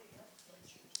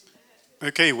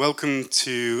Okay, welcome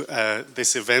to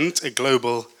this event, a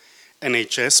global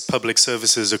NHS, public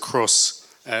services across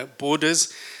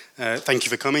borders. Thank you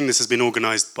for coming. This has been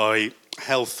organised by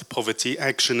Health, Poverty,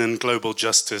 Action and Global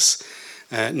Justice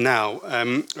Now.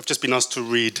 I've just been asked to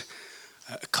read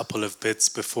a couple of bits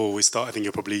before we start. I think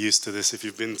you're probably used to this if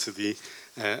you've been to the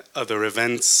other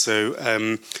events. So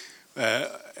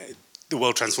the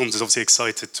World Transforms is obviously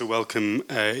excited to welcome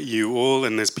you all,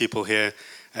 and there's people here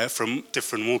from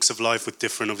different walks of life with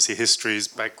different, obviously, histories,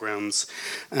 backgrounds,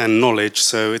 and knowledge.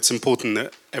 So it's important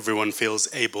that everyone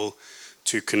feels able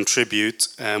to contribute,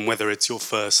 whether it's your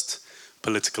first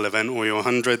political event or your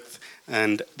 100th,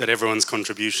 and that everyone's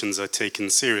contributions are taken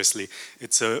seriously.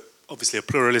 It's obviously a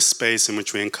pluralist space in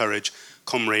which we encourage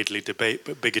comradely debate,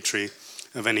 but bigotry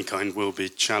of any kind will be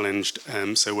challenged.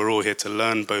 So we're all here to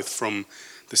learn both from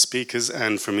the speakers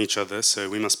and from each other. So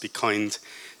we must be kind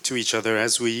to each other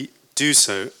as we do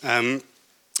so.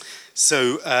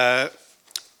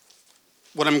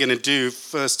 What I'm going to do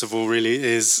first of all really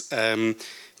is I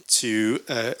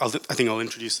think I'll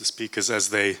introduce the speakers as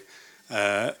they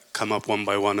come up one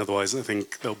by one, otherwise I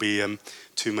think there'll be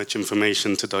too much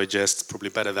information to digest, probably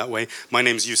better that way. My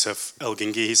name's Youssef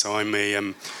El-Gingihy, so I'm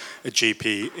a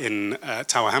GP in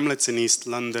Tower Hamlets in East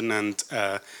London and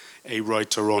a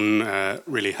writer on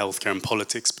really healthcare and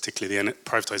politics, particularly the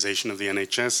privatisation of the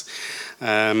NHS.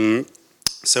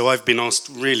 So I've been asked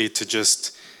really to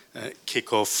just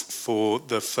kick off for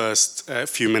the first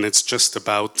few minutes just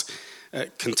about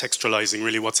contextualising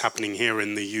really what's happening here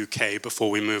in the UK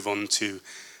before we move on to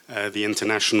the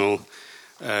international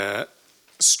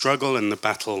struggle and the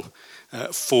battle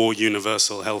for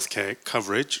universal healthcare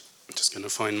coverage. I'm just going to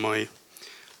find my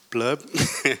blurb.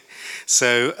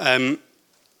 So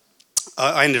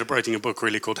I ended up writing a book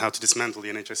really called How to Dismantle the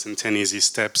NHS in 10 Easy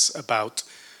Steps about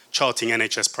charting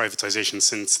NHS privatisation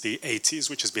since the 80s,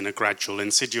 which has been a gradual,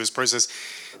 insidious process.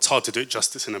 It's hard to do it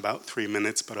justice in about 3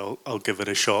 minutes, but I'll give it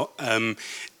a shot.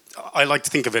 I like to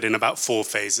think of it in about 4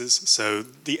 phases. So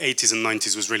the 80s and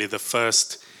 90s was really the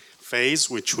first phase,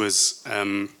 which was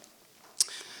kind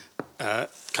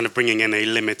of bringing in a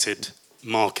limited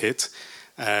market,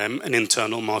 an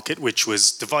internal market, which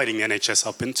was dividing the NHS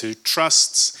up into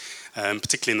trusts,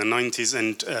 particularly in the 90s,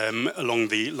 and along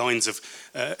the lines of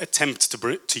attempts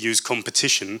to use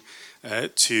competition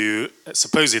to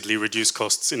supposedly reduce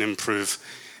costs and improve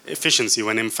efficiency,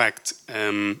 when in fact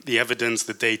the evidence,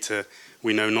 the data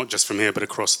we know not just from here but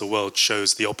across the world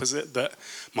shows the opposite, that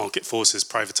market forces,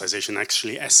 privatization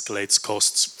actually escalates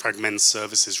costs, fragments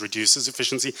services, reduces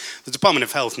efficiency. The Department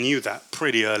of Health knew that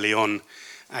pretty early on,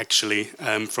 actually,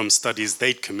 from studies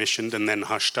they'd commissioned and then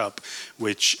hushed up,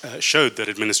 which showed that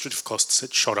administrative costs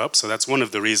had shot up. So that's one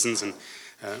of the reasons, and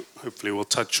hopefully we'll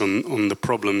touch on the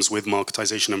problems with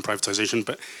marketization and privatization,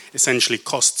 but essentially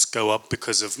costs go up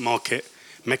because of market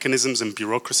mechanisms and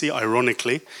bureaucracy,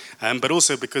 ironically, but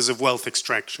also because of wealth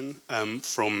extraction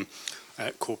from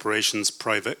corporations,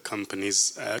 private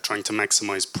companies trying to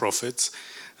maximize profits.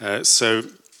 So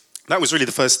that was really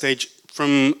the first stage.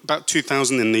 From about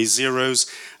 2000 in these zeros,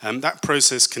 that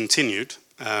process continued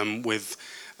with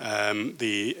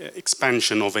the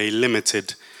expansion of a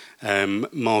limited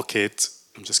market.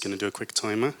 I'm just going to do a quick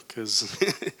timer because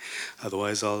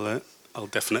otherwise I'll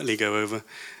definitely go over.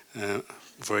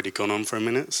 I've already gone on for a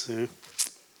minute, so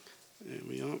there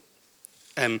we are.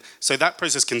 So that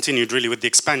process continued really with the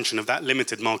expansion of that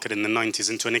limited market in the 90s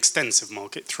into an extensive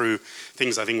market through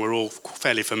things I think we're all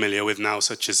fairly familiar with now,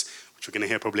 such as, which we're going to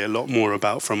hear probably a lot more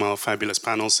about from our fabulous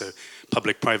panel, so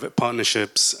public-private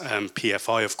partnerships,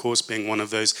 PFI, of course, being one of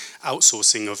those,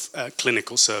 outsourcing of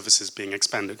clinical services being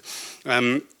expanded.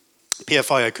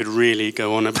 PFI I could really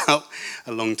go on about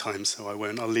a long time, so I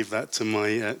won't. I'll leave that to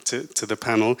my to the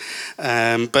panel.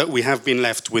 But we have been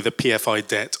left with a PFI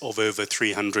debt of over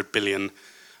 300 billion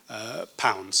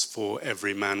pounds for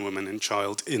every man, woman and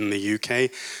child in the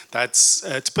UK. That's,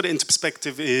 to put it into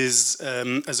perspective, is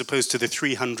as opposed to the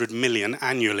 300 million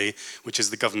annually, which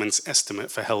is the government's estimate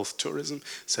for health tourism.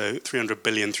 So 300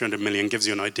 million gives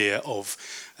you an idea of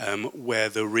where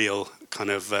the real kind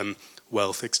of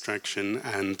wealth extraction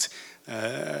and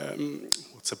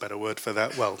what's a better word for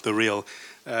that? Well, the real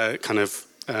kind of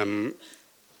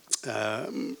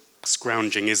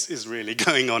scrounging is really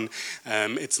going on.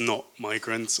 It's not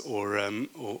migrants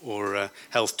or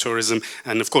health tourism,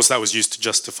 and of course that was used to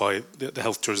justify the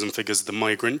health tourism figures, the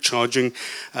migrant charging.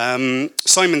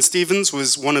 Simon Stevens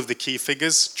was one of the key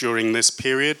figures during this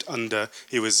period.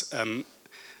 He was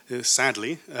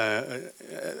sadly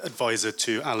advisor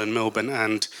to Alan Milburn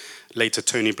and later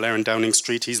Tony Blair in Downing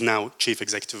Street. He's now chief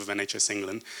executive of NHS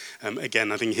England.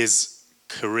 Again, I think his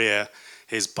career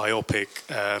his biopic,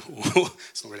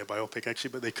 it's not really a biopic actually,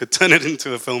 but they could turn it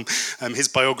into a film. His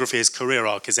biography, his career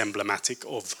arc is emblematic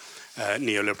of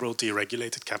neoliberal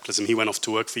deregulated capitalism. He went off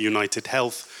to work for United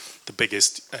Health, the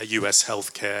biggest US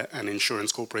healthcare and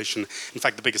insurance corporation, in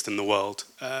fact the biggest in the world,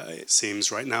 it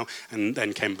seems right now, and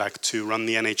then came back to run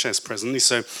the NHS presently.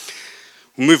 So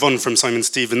we'll move on from Simon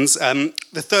Stevens.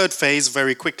 The third phase,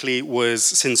 very quickly, was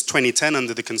since 2010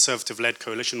 under the Conservative-led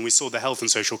coalition. We saw the Health and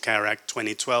Social Care Act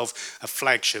 2012, a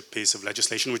flagship piece of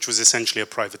legislation, which was essentially a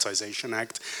privatization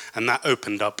act, and that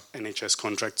opened up NHS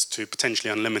contracts to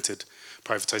potentially unlimited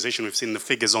privatization. We've seen the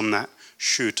figures on that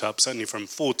shoot up, certainly from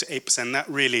 4 to 8%. That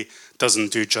really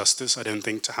doesn't do justice, I don't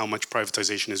think, to how much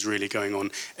privatization is really going on,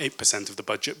 8% of the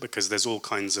budget, because there's all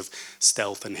kinds of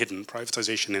stealth and hidden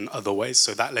privatization in other ways.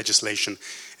 So that legislation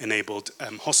enabled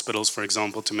hospitals, for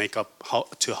example, to make up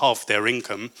to half their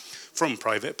income from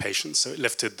private patients. So it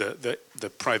lifted the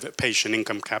private patient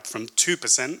income cap from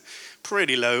 2%,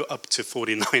 pretty low, up to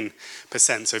 49%.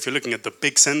 So if you're looking at the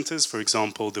big centres, for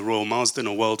example, the Royal Marsden,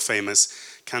 a world-famous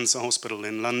cancer hospital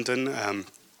in London,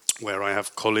 where I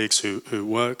have colleagues who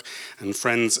work and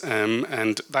friends,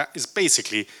 and that is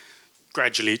basically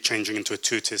gradually changing into a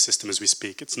two-tier system as we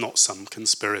speak. It's not some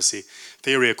conspiracy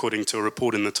theory. According to a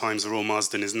report in the Times, the Royal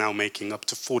Marsden is now making up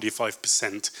to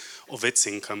 45% of its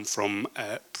income from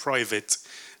private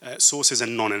sources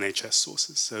and non-NHS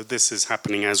sources. So this is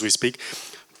happening as we speak.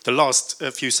 The last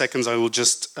few seconds, I will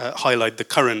just highlight the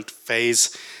current phase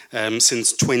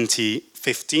since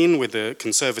 2015 with the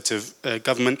Conservative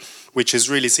government, which has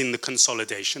really seen the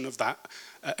consolidation of that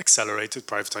accelerated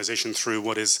privatization through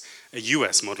what is a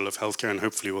US model of healthcare, and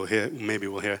hopefully we'll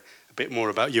hear a bit more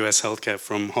about US healthcare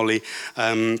from Holly,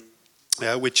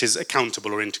 which is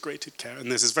accountable or integrated care.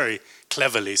 And this is very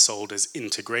cleverly sold as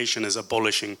integration, as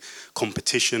abolishing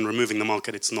competition, removing the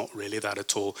market. It's not really that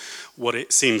at all. What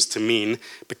it seems to mean,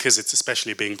 because it's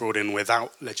especially being brought in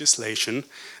without legislation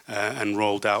and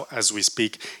rolled out as we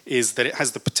speak, is that it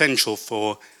has the potential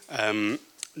for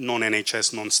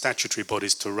non-NHS, non-statutory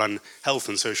bodies to run health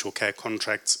and social care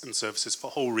contracts and services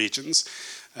for whole regions.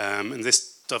 And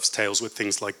this dovetails with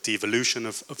things like devolution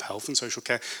of health and social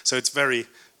care. So it's very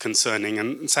concerning,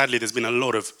 and sadly there's been a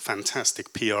lot of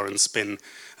fantastic PR and spin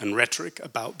and rhetoric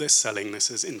about this, selling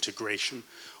this as integration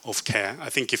of care. I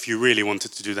think if you really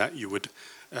wanted to do that, you would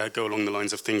go along the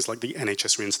lines of things like the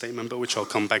NHS reinstatement bill, which I'll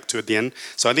come back to at the end.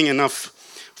 So I think enough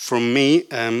from me.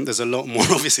 There's a lot more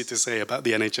obviously to say about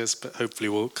the NHS, but hopefully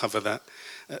we'll cover that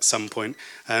at some point.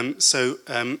 I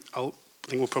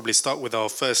think we'll probably start with our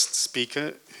first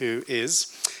speaker, who is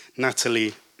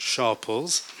Natalie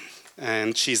Sharples,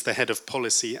 and she's the head of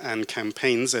policy and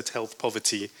campaigns at Health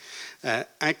Poverty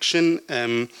Action.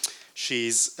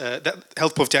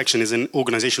 Health Poverty Action is an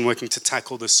organisation working to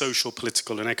tackle the social,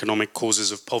 political and economic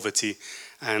causes of poverty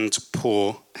and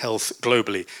poor health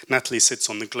globally. Natalie sits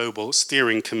on the Global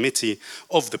Steering Committee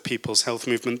of the People's Health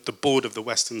Movement, the board of the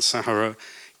Western Sahara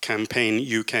Campaign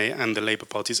UK, and the Labour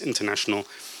Party's International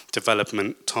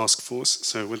Development Task Force.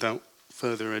 So without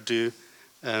further ado,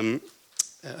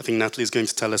 I think Natalie is going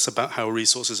to tell us about how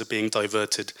resources are being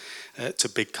diverted to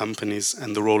big companies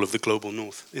and the role of the global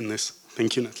north in this.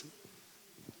 Thank you, Natalie.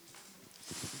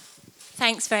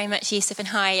 Thanks very much, Youssef, and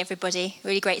hi, everybody.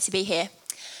 Really great to be here.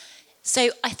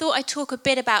 So I thought I'd talk a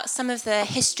bit about some of the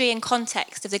history and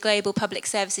context of the global public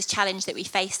services challenge that we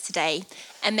face today,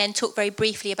 and then talk very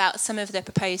briefly about some of the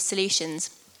proposed solutions.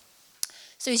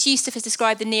 So as Youssef has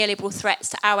described the neoliberal threats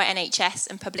to our NHS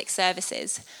and public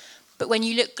services, but when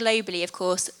you look globally, of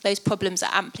course, those problems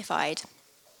are amplified.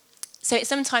 So it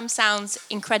sometimes sounds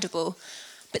incredible,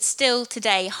 but still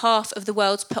today, half of the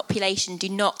world's population do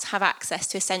not have access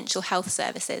to essential health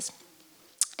services.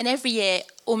 And every year,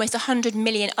 almost 100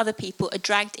 million other people are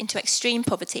dragged into extreme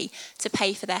poverty to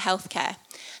pay for their healthcare.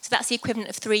 So that's the equivalent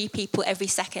of 3 people every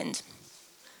second.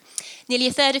 Nearly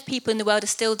a third of people in the world are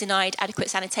still denied adequate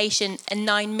sanitation, and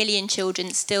 9 million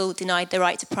children still denied the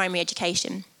right to primary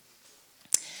education.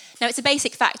 Now, it's a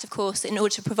basic fact, of course, that in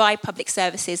order to provide public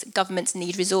services, governments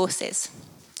need resources.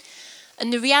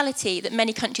 And the reality that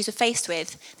many countries are faced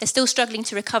with, they're still struggling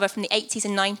to recover from the 80s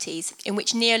and 90s, in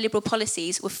which neoliberal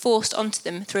policies were forced onto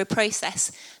them through a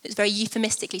process that's very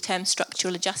euphemistically termed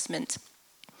structural adjustment.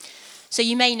 So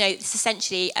you may know this is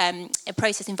essentially a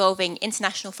process involving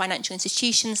international financial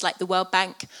institutions like the World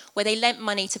Bank, where they lent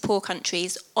money to poor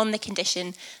countries on the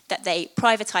condition that they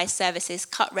privatised services,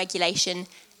 cut regulation,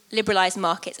 liberalised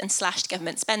markets and slashed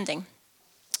government spending.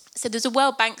 So there's a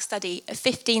World Bank study of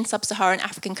 15 sub-Saharan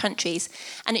African countries,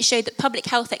 and it showed that public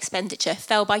health expenditure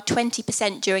fell by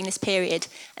 20% during this period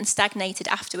and stagnated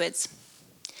afterwards.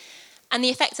 And the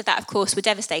effects of that, of course, were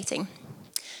devastating.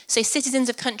 So citizens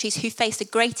of countries who face the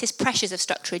greatest pressures of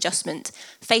structural adjustment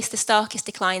face the starkest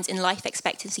declines in life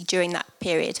expectancy during that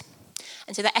period.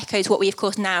 And so that echoes what we, of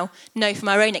course, now know from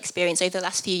our own experience over the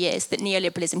last few years, that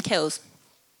neoliberalism kills.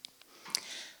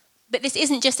 But this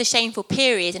isn't just a shameful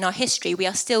period in our history. We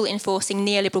are still enforcing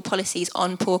neoliberal policies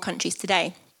on poor countries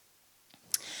today.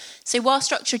 So while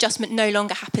structural adjustment no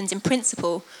longer happens in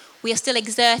principle, we are still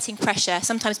exerting pressure,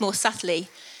 sometimes more subtly.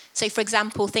 So, for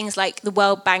example, things like the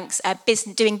World Bank's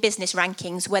doing business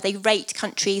rankings, where they rate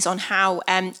countries on how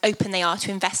open they are to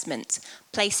investment,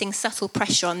 placing subtle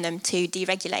pressure on them to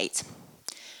deregulate.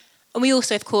 And we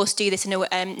also, of course, do this in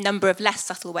a number of less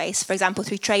subtle ways, for example,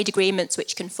 through trade agreements,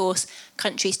 which can force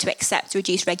countries to accept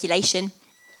reduced regulation.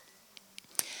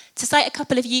 To cite a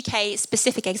couple of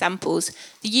UK-specific examples,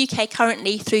 the UK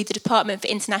currently, through the Department for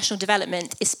International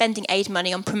Development, is spending aid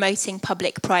money on promoting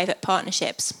public-private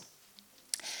partnerships.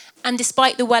 And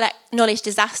despite the well-acknowledged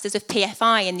disasters of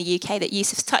PFI in the UK that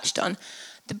Youssef touched on,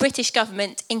 the British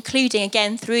government, including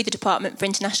again through the Department for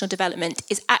International Development,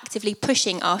 is actively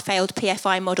pushing our failed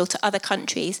PFI model to other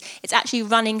countries. It's actually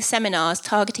running seminars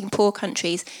targeting poor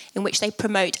countries in which they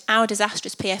promote our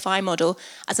disastrous PFI model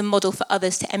as a model for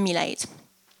others to emulate.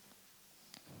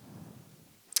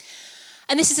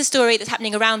 And this is a story that's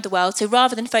happening around the world. So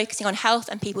rather than focusing on health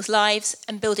and people's lives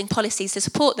and building policies to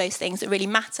support those things that really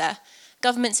matter,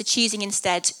 governments are choosing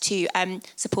instead to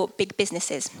support big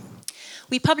businesses.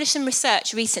 We published some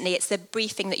research recently. It's the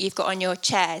briefing that you've got on your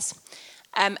chairs.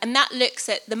 And that looks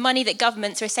at the money that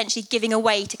governments are essentially giving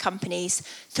away to companies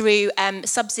through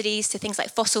subsidies to things like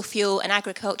fossil fuel and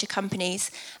agriculture companies,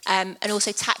 and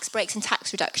also tax breaks and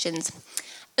tax reductions,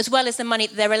 as well as the money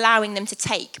that they're allowing them to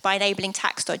take by enabling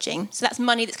tax dodging. So that's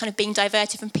money that's kind of being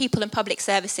diverted from people and public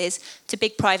services to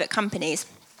big private companies.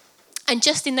 And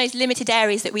just in those limited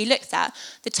areas that we looked at,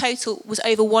 the total was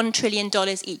over $1 trillion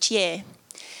each year.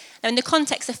 Now, in the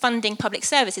context of funding public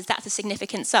services, that's a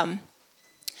significant sum.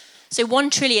 So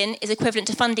 $1 trillion is equivalent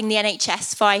to funding the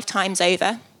NHS 5 times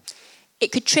over.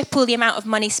 It could triple the amount of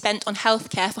money spent on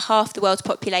healthcare for half the world's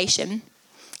population.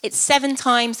 It's 7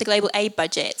 times the global aid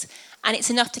budget, and it's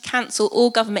enough to cancel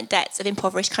all government debts of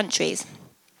impoverished countries.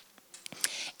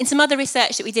 In some other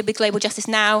research that we did with Global Justice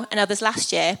Now and others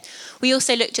last year, we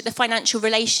also looked at the financial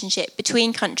relationship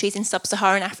between countries in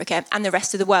sub-Saharan Africa and the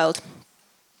rest of the world.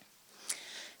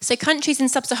 So countries in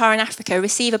sub-Saharan Africa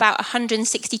receive about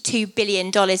 $162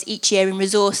 billion each year in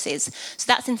resources. So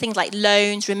that's in things like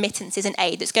loans, remittances and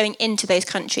aid that's going into those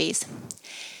countries.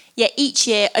 Yet each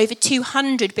year, over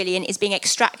 $200 billion is being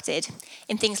extracted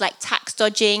in things like tax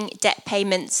dodging, debt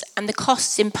payments, and the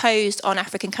costs imposed on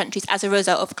African countries as a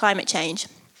result of climate change.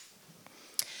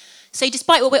 So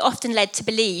despite what we're often led to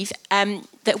believe,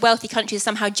 that wealthy countries are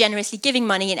somehow generously giving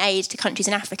money in aid to countries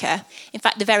in Africa, in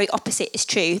fact, the very opposite is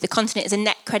true. The continent is a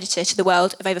net creditor to the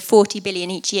world of over $40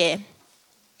 billion each year.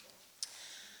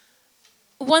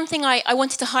 One thing I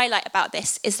wanted to highlight about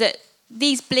this is that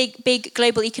these big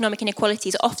global economic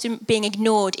inequalities are often being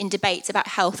ignored in debates about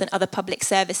health and other public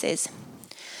services.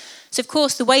 So, of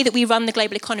course, the way that we run the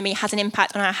global economy has an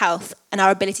impact on our health and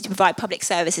our ability to provide public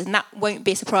services, and that won't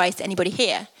be a surprise to anybody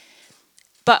here.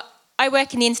 But I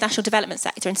work in the international development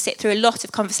sector and sit through a lot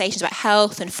of conversations about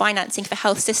health and financing for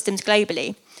health systems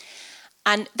globally.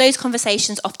 And those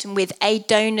conversations, often with aid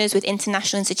donors, with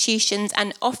international institutions,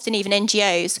 and often even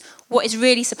NGOs, what is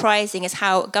really surprising is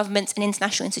how governments and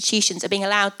international institutions are being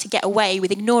allowed to get away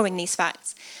with ignoring these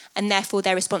facts and therefore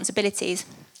their responsibilities.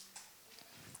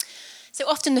 So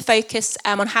often the focus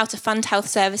on how to fund health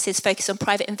services focus on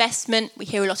private investment. We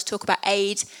hear a lot of talk about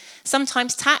aid,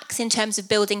 sometimes tax in terms of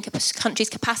building countries'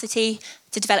 capacity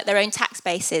to develop their own tax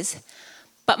bases,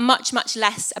 but much, much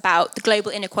less about the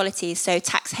global inequalities, so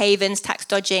tax havens, tax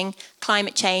dodging,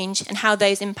 climate change, and how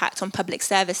those impact on public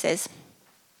services.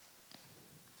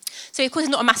 So, of course,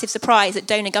 it's not a massive surprise that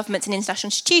donor governments and international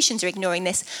institutions are ignoring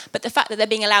this, but the fact that they're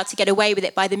being allowed to get away with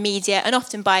it by the media and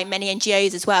often by many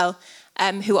NGOs as well,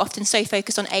 who are often so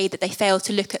focused on aid that they fail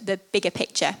to look at the bigger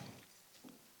picture.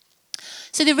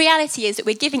 So the reality is that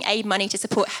we're giving aid money to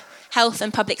support health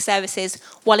and public services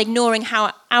while ignoring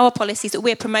how our policies that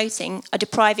we're promoting are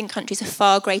depriving countries of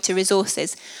far greater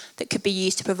resources that could be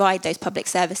used to provide those public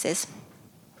services.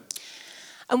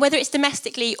 And whether it's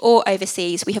domestically or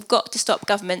overseas, we have got to stop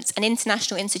governments and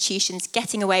international institutions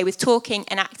getting away with talking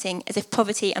and acting as if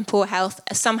poverty and poor health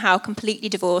are somehow completely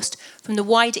divorced from the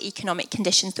wider economic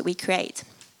conditions that we create.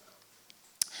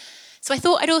 So I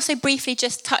thought I'd also briefly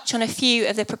just touch on a few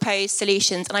of the proposed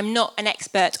solutions, and I'm not an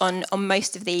expert on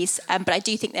most of these, but I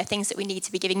do think they're things that we need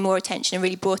to be giving more attention and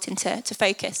really brought into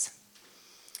focus.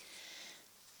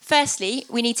 Firstly,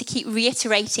 we need to keep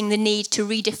reiterating the need to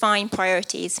redefine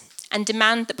priorities and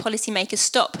demand that policymakers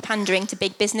stop pandering to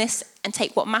big business and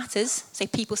take what matters, so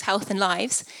people's health and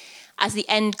lives, as the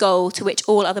end goal to which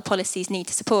all other policies need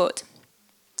to support.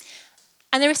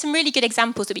 And there are some really good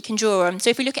examples that we can draw on. So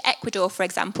if we look at Ecuador, for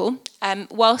example,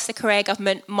 whilst the Correa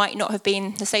government might not have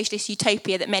been the socialist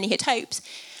utopia that many had hoped,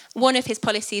 one of his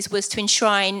policies was to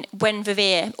enshrine buen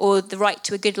vivir, or the right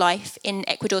to a good life, in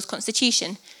Ecuador's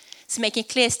constitution, so making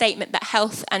a clear statement that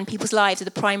health and people's lives are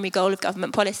the primary goal of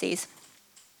government policies.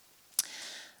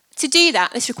 To do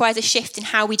that, this requires a shift in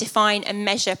how we define and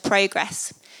measure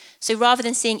progress. So rather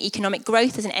than seeing economic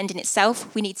growth as an end in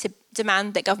itself, we need to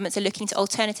demand that governments are looking to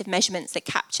alternative measurements that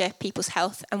capture people's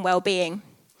health and well-being.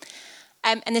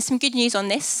 And there's some good news on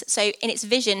this. So in its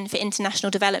vision for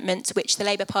international development, which the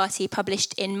Labour Party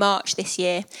published in March this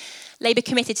year, Labour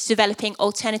committed to developing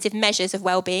alternative measures of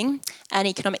well-being and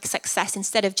economic success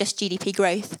instead of just GDP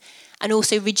growth, and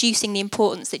also reducing the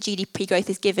importance that GDP growth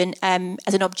is given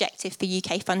as an objective for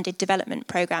UK-funded development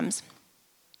programmes.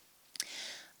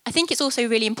 I think it's also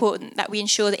really important that we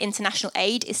ensure that international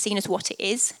aid is seen as what it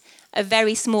is, a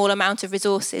very small amount of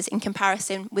resources in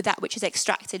comparison with that which is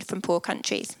extracted from poor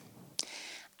countries.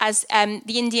 As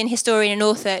the Indian historian and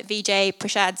author Vijay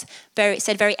Prashad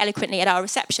said very eloquently at our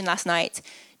reception last night,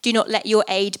 do not let your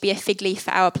aid be a fig leaf for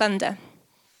our plunder.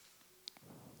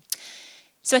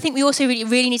 So I think we also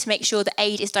really need to make sure that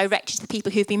aid is directed to the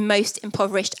people who've been most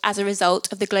impoverished as a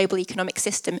result of the global economic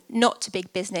system, not to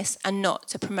big business and not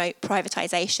to promote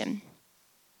privatisation.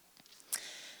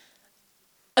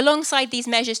 Alongside these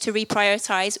measures to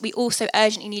reprioritise, we also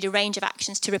urgently need a range of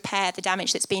actions to repair the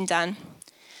damage that's been done.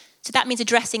 So that means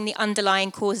addressing the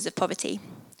underlying causes of poverty.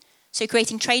 So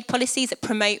creating trade policies that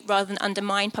promote rather than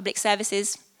undermine public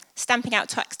services, stamping out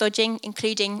tax dodging,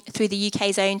 including through the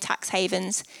UK's own tax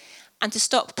havens, and to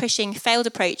stop pushing failed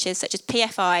approaches such as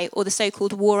PFI or the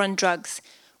so-called war on drugs,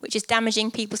 which is damaging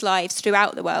people's lives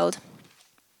throughout the world.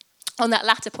 On that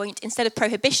latter point, instead of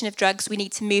prohibition of drugs, we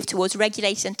need to move towards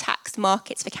regulated and taxed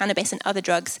markets for cannabis and other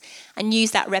drugs and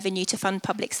use that revenue to fund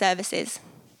public services.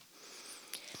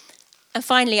 And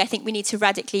finally, I think we need to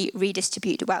radically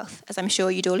redistribute wealth, as I'm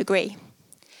sure you'd all agree.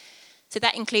 So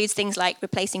that includes things like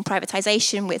replacing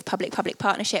privatisation with public-public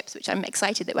partnerships, which I'm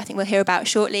excited that I think we'll hear about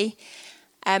shortly.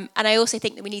 And I also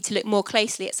think that we need to look more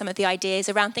closely at some of the ideas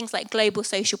around things like global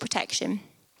social protection.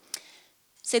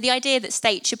 So the idea that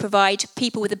states should provide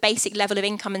people with a basic level of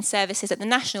income and services at the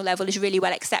national level is really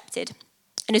well accepted.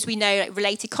 And as we know,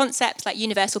 related concepts like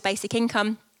universal basic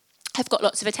income have got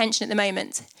lots of attention at the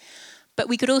moment. But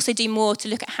we could also do more to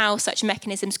look at how such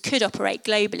mechanisms could operate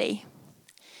globally.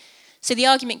 So the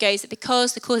argument goes that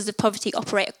because the causes of poverty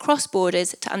operate across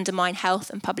borders to undermine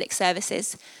health and public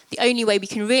services, the only way we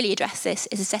can really address this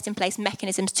is to set in place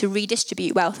mechanisms to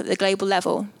redistribute wealth at the global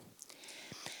level.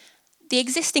 The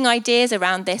existing ideas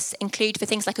around this include for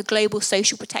things like a global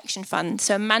social protection fund,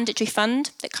 so a mandatory fund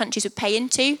that countries would pay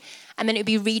into, and then it would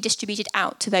be redistributed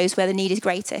out to those where the need is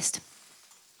greatest.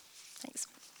 Thanks.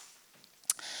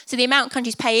 So the amount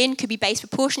countries pay in could be based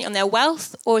proportionally on their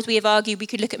wealth, or as we have argued, we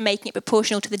could look at making it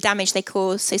proportional to the damage they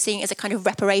cause, so seeing it as a kind of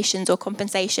reparations or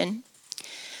compensation.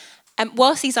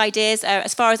 Whilst these ideas are,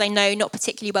 as far as I know, not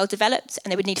particularly well developed,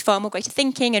 and they would need far more greater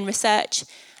thinking and research,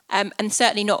 and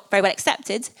certainly not very well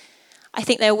accepted, I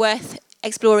think they're worth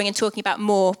exploring and talking about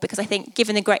more, because I think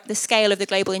given the scale of the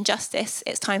global injustice,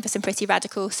 it's time for some pretty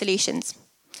radical solutions.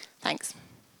 Thanks.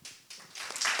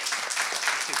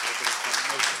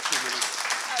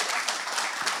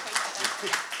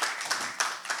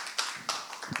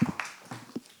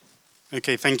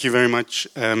 Okay, thank you very much,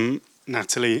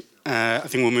 Natalie. I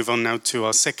think we'll move on now to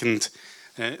our second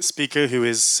speaker, who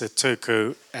is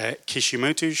Satoko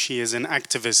Kishimoto. She is an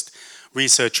activist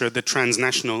researcher at the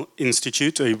Transnational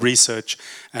Institute, a research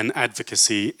and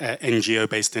advocacy NGO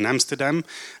based in Amsterdam.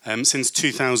 Since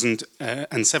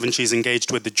 2007, she's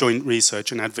engaged with the joint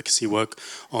research and advocacy work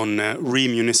on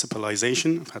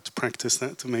remunicipalization. I've had to practice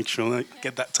that to make sure I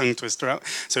get that tongue twister out.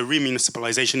 So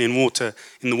remunicipalization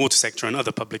in the water sector and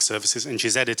other public services. And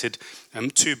she's edited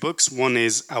 2 books. One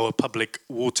is Our Public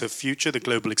Water Future, The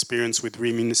Global Experience with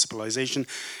Remunicipalization,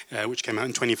 which came out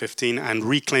in 2015, and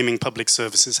Reclaiming Public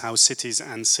Services, How Cities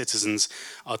and Citizens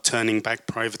Are Turning Back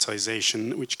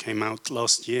Privatization, which came out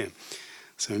last year.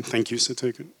 So thank you,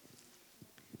 Satoko.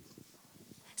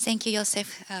 Thank you,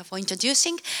 Youssef, for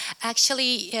introducing.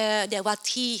 Actually, what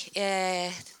he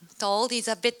told is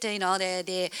a bit,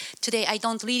 today I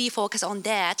don't really focus on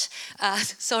that.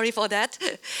 Sorry for that.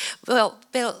 Well,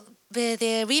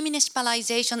 the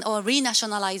remunicipalization or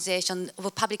renationalization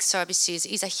of public services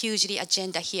is a hugely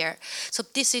agenda here. So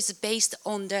this is based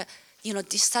on the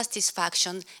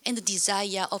dissatisfaction and the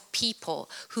desire of people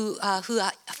who are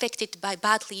affected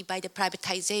badly by the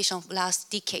privatization of last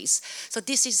decades. So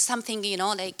this is something, we,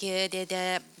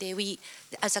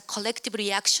 as a collective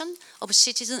reaction of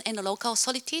citizens and local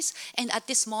authorities. And at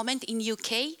this moment in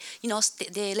UK,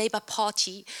 the Labour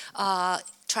Party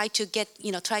try to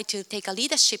take a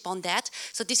leadership on that.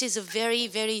 So this is a very,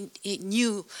 very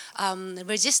new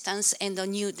resistance and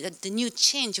the new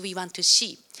change we want to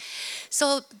see.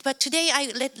 So, but today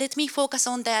let me focus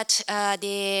on that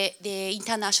the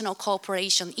international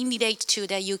cooperation in relate to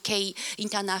the UK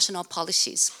international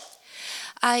policies.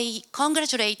 I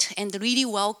congratulate and really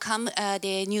welcome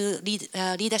the new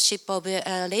leadership of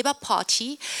Labour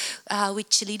Party,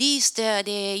 which released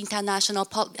the international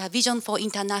vision for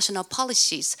international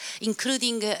policies,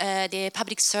 including the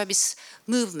public service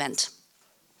movement.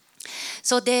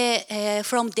 So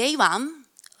from day one,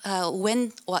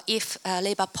 when or if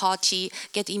Labour Party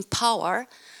get in power,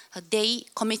 they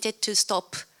committed to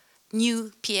stop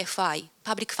new PFI,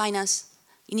 public finance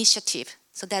initiative.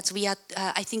 So that's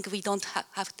I think we don't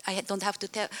have. I don't have to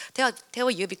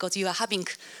tell you because you are having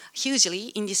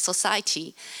hugely in this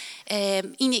society,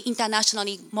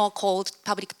 internationally more called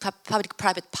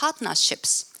public-private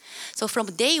partnerships. So from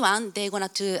day one, they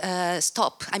wanted to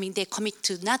stop. I mean, they commit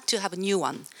to not to have a new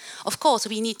one. Of course,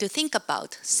 we need to think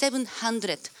about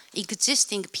 700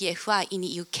 existing PFI in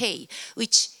the UK,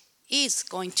 which is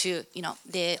going to,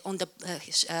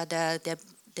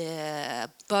 the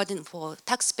burden for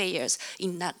taxpayers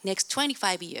in the next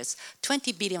 25 years,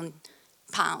 20 billion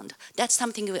pound. That's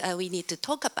something we need to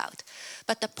talk about.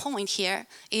 But the point here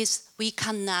is we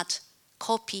cannot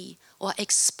copy or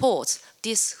export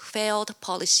this failed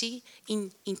policy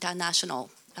in international,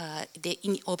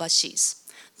 in overseas.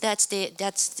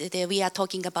 We are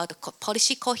talking about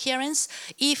policy coherence.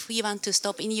 If we want to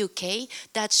stop in UK,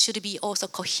 that should be also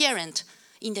coherent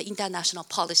in the international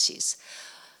policies.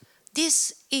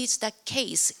 This is the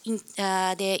case in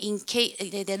the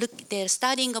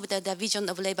studying of the vision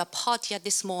of Labour Party at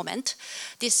this moment.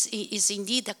 This is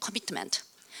indeed a commitment.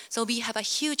 So we have a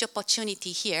huge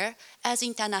opportunity here as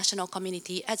international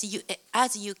community, as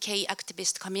UK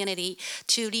activist community,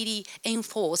 to really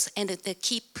enforce and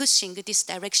keep pushing this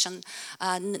direction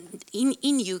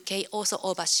in UK, also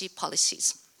overseas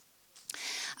policies.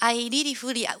 I really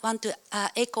fully want to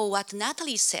echo what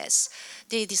Natalie says.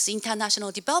 These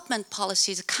international development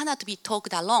policies cannot be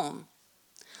talked alone.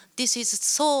 This is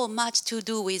so much to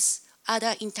do with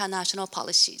other international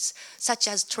policies, such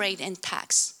as trade and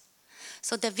tax.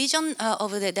 So the vision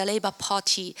of the Labour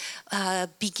Party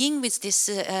begin with this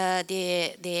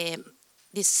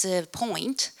this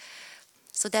point.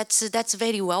 So that's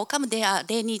very welcome.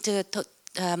 They need to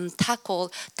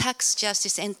tackle tax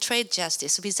justice and trade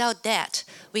justice. Without that,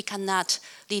 we cannot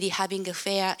really having a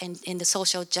fair and the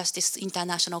social justice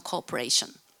international cooperation.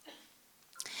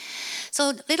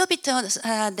 So a little bit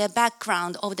the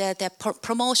background of the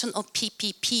promotion of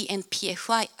PPP and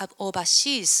PFI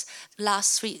overseas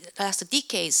last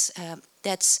decades.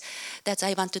 That's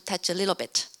I want to touch a little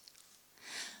bit.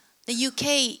 The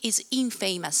UK is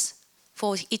infamous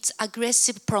for its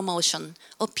aggressive promotion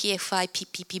of PFI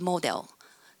PPP model.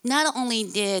 Not only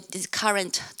the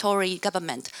current Tory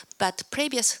government, but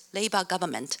previous Labour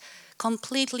government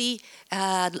completely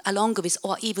along with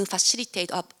or even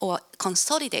facilitate or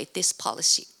consolidate this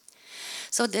policy.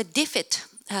 So the DFID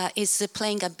is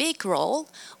playing a big role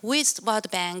with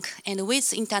World Bank and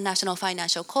with international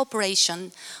financial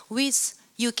cooperation, with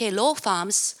UK law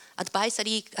firms,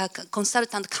 advisory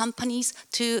consultant companies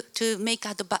to make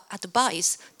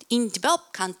advice in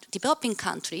developing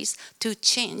countries to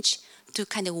change, to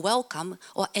kind of welcome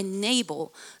or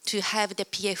enable to have the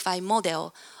PFI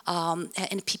model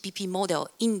and PPP model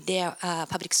in their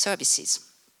public services.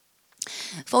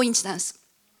 For instance,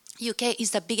 UK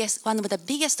is one of the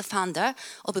biggest funder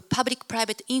of a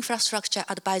public-private infrastructure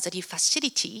advisory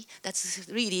facility. That's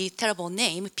a really terrible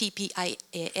name,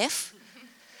 PPIAF,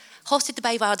 hosted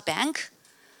by World Bank.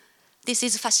 This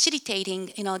is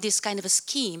facilitating, this kind of a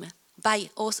scheme by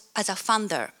us as a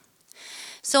funder.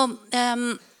 So.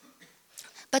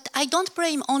 But I don't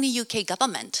blame only UK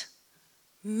government.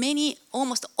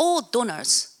 Almost all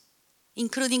donors,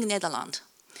 including Netherlands,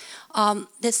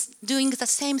 that's doing the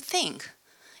same thing.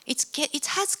 It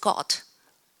has got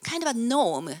kind of a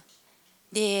norm.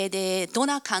 The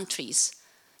donor countries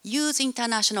use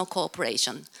international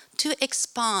cooperation to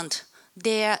expand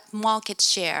their market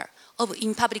share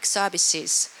in public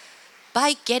services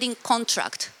by getting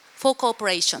contract for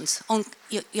corporations on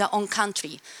your own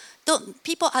country.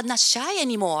 People are not shy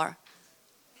anymore.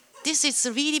 This is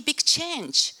a really big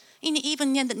change.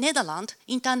 even in the Netherlands,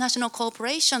 International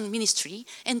Cooperation Ministry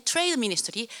and Trade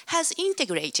Ministry has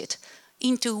integrated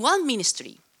into one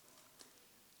ministry,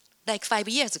 like 5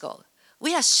 years ago.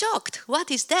 We are shocked.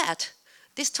 What is that?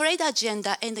 This trade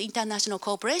agenda and the international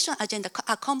cooperation agenda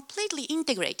are completely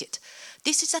integrated.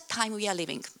 This is the time we are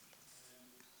living.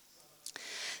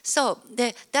 So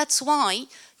that's why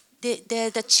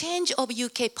the change of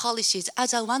UK policies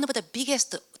as one of the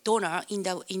biggest donor in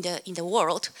the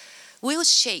world will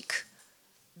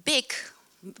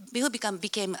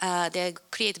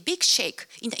create big shake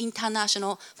in the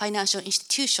international financial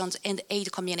institutions and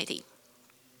aid community.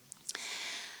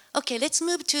 Okay, let's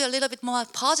move to a little bit more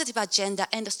positive agenda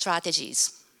and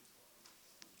strategies.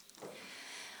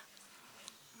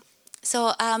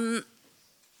 So,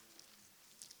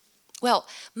 well,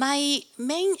 my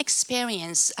main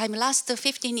experience, I'm last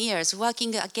 15 years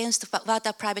working against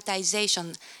water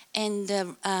privatization and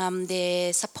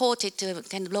the supported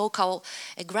kind of local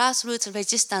grassroots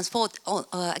resistance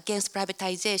against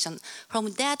privatization.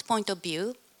 From that point of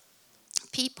view,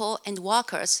 people and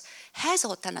workers has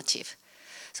alternative.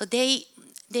 So they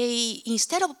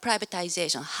instead of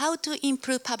privatization, how to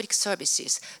improve public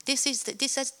services. This is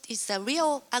the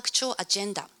real actual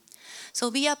agenda. So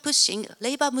we are pushing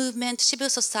labor movement, civil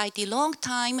society, long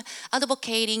time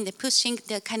advocating and pushing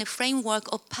the kind of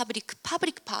framework of public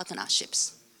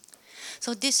partnerships.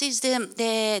 So this is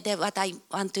the what I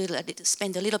want to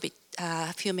spend a little bit,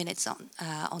 a few minutes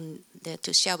on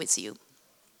to share with you.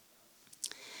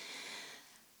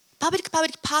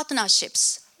 Public-public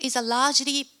partnerships is a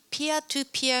largely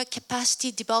peer-to-peer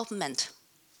capacity development.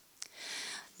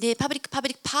 The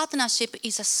public-public partnership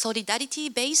is a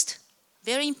solidarity-based,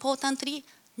 very importantly,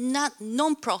 not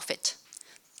non-profit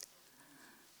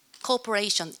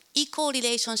cooperation, equal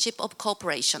relationship of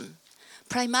cooperation,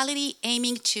 primarily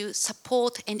aiming to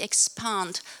support and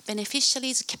expand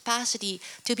beneficiaries' capacity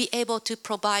to be able to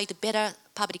provide better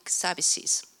public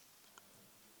services.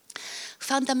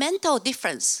 Fundamental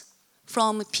difference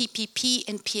from PPP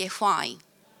and PFI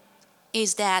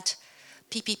is that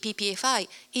PPP, PFI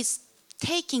is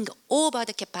taking over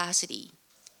the capacity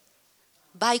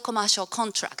by commercial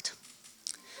contract.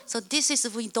 So this is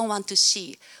what we don't want to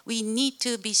see. We need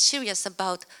to be serious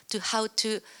about how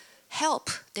to help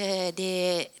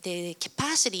the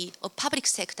capacity of public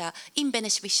sector in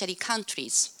beneficiary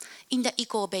countries in the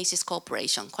equal basis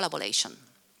collaboration.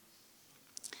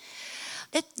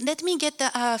 Let me get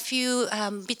a few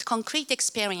bit concrete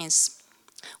experience.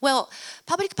 Well,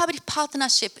 public-public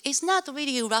partnership is not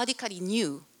really radically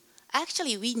new.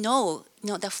 Actually, we know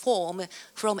the form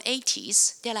from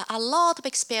 80s. There are a lot of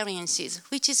experiences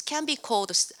which can be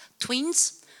called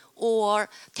twins or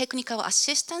technical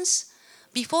assistance.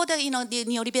 Before the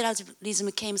neoliberalism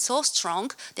became so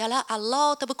strong, there are a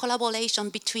lot of collaboration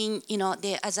between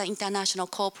as an international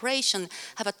cooperation,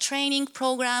 have a training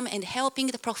program and helping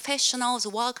the professionals,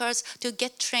 workers to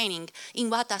get training in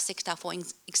water sector, for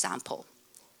example.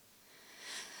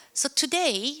 So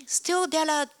today, still there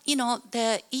are,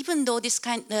 even though this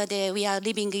we are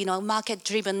living,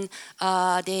 market-driven,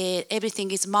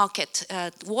 everything is market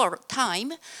war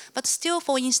time, but still,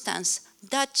 for instance,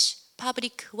 Dutch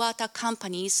public water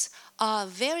companies are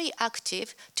very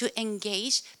active to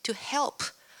engage, to help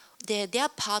their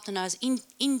partners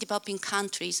in developing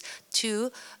countries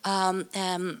to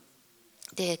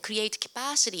they create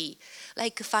capacity,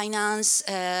 like finance,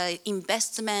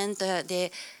 investment, the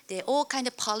all kind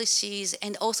of policies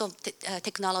and also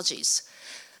technologies.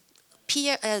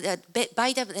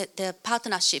 By the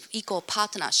partnership, equal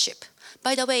partnership.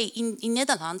 By the way, in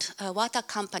Netherlands, water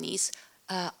companies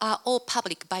are all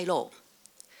public by law.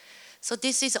 So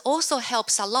this also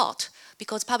helps a lot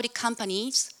because public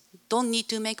companies don't need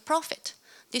to make profit.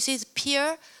 This is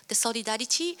pure the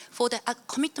solidarity for the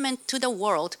commitment to the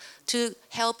world to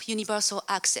help universal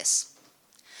access.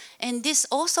 And this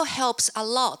also helps a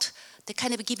lot to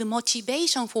kind of give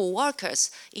motivation for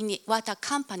workers in water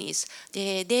companies.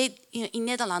 In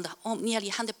Netherlands, nearly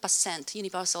 100%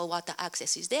 universal water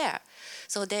access is there.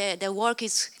 So the work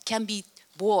can be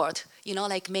bored,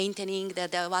 like maintaining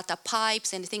the water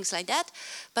pipes and things like that.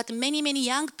 But many, many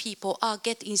young people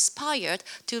get inspired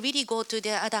to really go to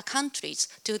the other countries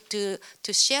to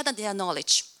share their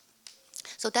knowledge.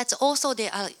 So that's also the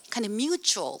kind of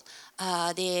mutual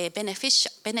the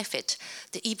benefit.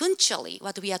 Eventually,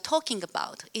 what we are talking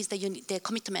about is the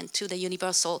commitment to the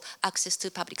universal access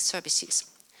to public services.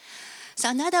 So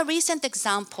another recent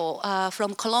example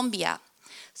from Colombia.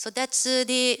 So that's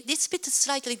this bit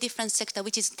slightly different sector,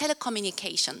 which is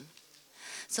telecommunication.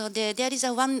 So there is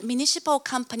one municipal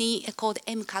company called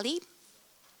Cali,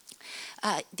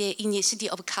 in the city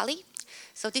of Cali.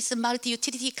 So this is a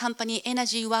multi-utility company,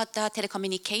 energy, water,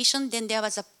 telecommunication. Then there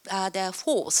was the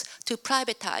force to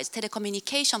privatize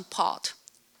telecommunication part.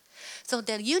 So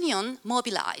the union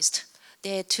mobilized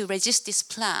to resist this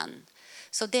plan.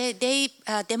 So they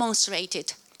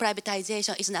demonstrated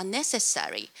privatization is not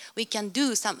necessary. We can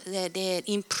do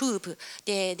improve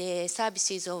the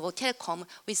services of telecom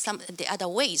with some the other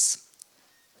ways.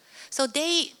 So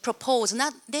they proposed,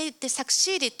 they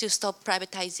succeeded to stop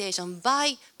privatization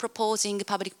by proposing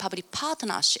public-public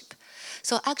partnership.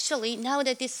 So actually, now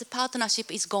that this partnership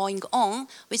is going on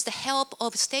with the help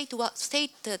of state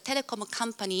telecom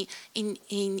company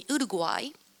in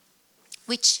Uruguay,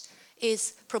 which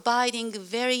is providing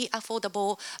very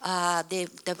affordable, the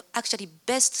actually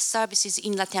best services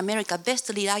in Latin America,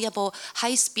 best reliable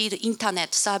high-speed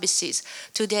internet services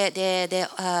to the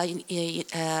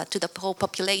whole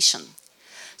population.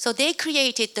 So they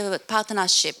created the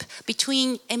partnership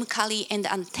between MCALI and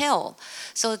Antel,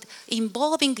 so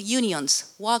involving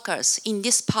unions, workers in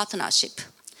this partnership.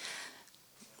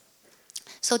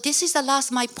 So this is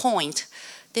my point.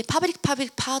 The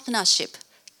public-public partnership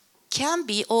can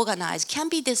be organized, can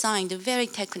be designed very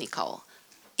technical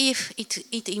if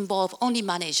it involves only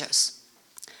managers.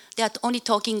 They are only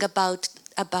talking about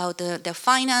the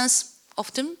finance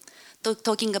often,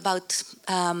 talking about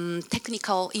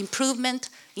technical improvement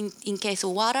in case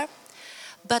of water,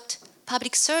 but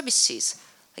public services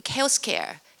like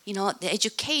healthcare, the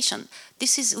education.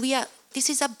 This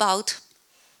is about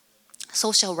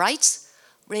social rights,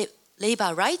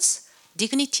 labor rights,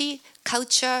 dignity,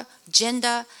 culture,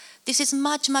 gender. This is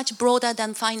much, much broader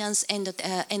than finance and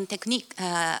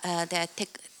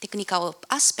technical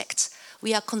aspects.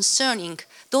 We are concerning,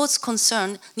 those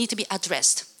concerns need to be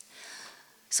addressed.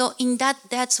 So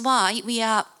that's why we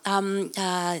are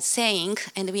saying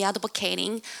and we are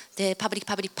advocating the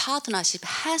public-public partnership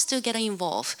has to get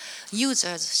involved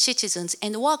users, citizens,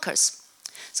 and workers.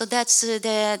 So that's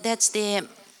the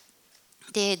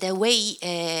way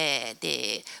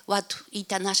what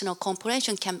international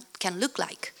cooperation can look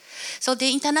like. So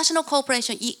the international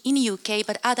cooperation in UK,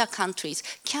 but other countries,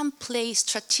 can play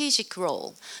strategic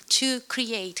role to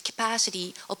create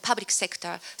capacity of public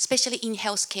sector, especially in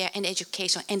healthcare and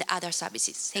education and other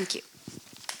services. Thank you.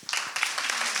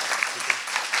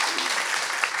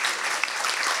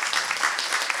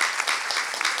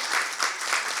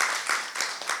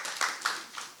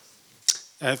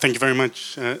 Thank you very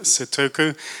much,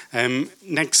 Satoko.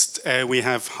 Next, we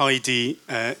have Heidi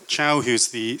Chow, who's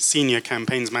the Senior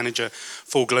Campaigns Manager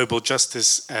for Global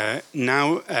Justice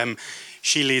Now.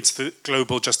 She leads the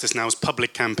Global Justice Now's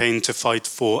public campaign to fight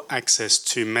for access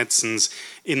to medicines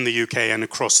in the UK and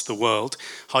across the world.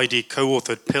 Heidi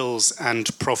co-authored Pills and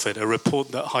Profit, a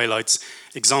report that highlights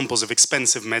examples of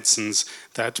expensive medicines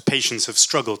that patients have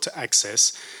struggled to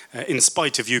access in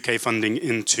spite of UK funding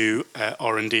into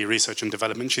R&D, research and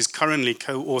development. She's currently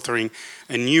co-authoring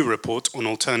a new report on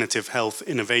alternative health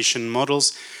innovation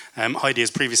models. Heidi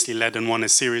has previously led and won a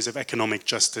series of economic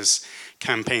justice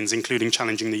campaigns, including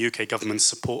challenging the UK government's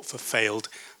support for failed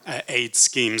aid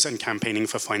schemes and campaigning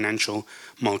for financial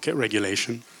market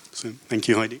regulation. So thank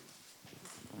you, Heidi.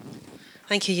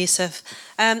 Thank you, Youssef.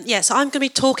 So I'm going to be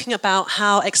talking about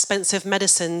how expensive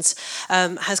medicines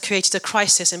has created a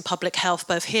crisis in public health,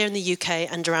 both here in the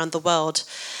UK and around the world.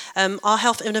 Our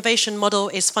health innovation model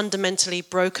is fundamentally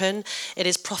broken. It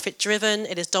is profit-driven.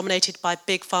 It is dominated by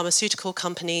big pharmaceutical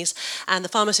companies, and the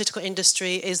pharmaceutical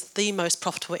industry is the most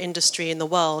profitable industry in the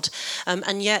world.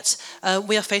 And yet,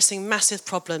 we are facing massive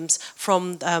problems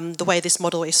from the way this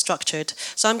model is structured.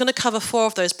 So I'm going to cover 4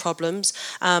 of those problems,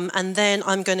 and then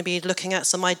I'm going to be looking at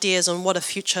some ideas on what a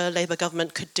future Labour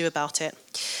government could do about it.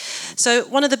 So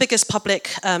one of the biggest public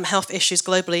health issues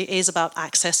globally is about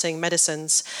accessing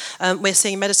medicines. We're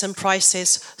seeing medicine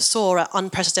prices soar at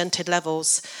unprecedented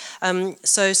levels.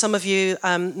 So some of you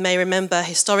may remember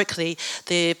historically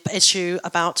the issue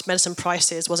about medicine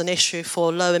prices was an issue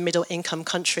for low and middle income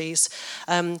countries.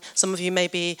 Some of you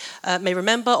may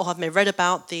remember or may read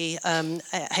about the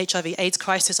HIV AIDS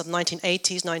crisis of the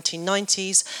 1980s,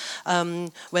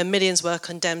 1990s, where millions were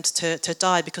condemned to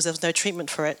die because there was no treatment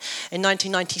for it. In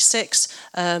 1996,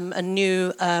 a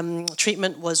new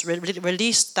treatment was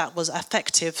released that was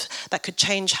effective, that could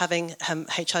change having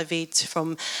HIV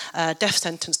from death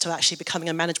sentence to actually becoming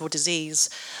a manageable disease.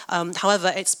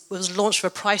 However, it was launched for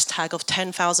a price tag of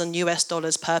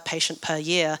 $10,000 per patient per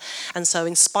year. And so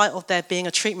in spite of there being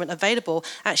a treatment available,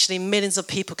 actually millions of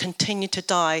people continue to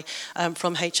die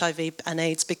from HIV and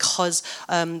AIDS because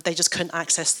they just couldn't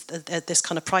access this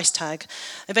kind of price tag.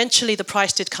 Eventually, the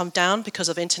price did come down because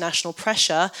of international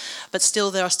pressure, but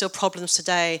still there are still problems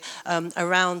today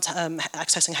around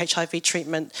accessing HIV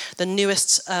treatment. The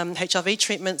newest HIV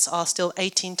treatments are still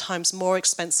 18 times more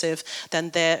expensive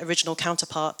than their original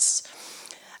counterparts.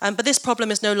 But this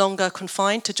problem is no longer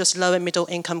confined to just low and middle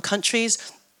income countries.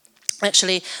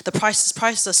 Actually, the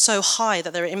prices are so high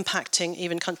that they're impacting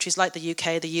even countries like the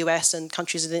UK, the US, and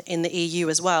countries in the EU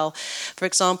as well. For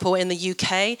example, in the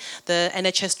UK, the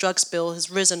NHS drugs bill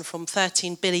has risen from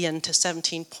 13 billion to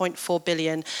 17.4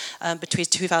 billion between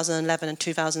 2011 and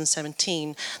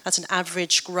 2017. That's an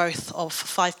average growth of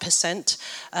 5%,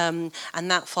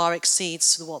 and that far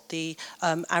exceeds what the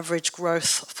average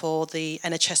growth for the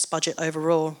NHS budget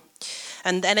overall.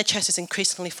 And the NHS is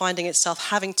increasingly finding itself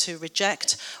having to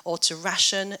reject or to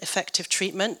ration effective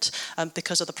treatment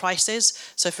because of the prices.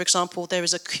 So, for example, there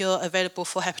is a cure available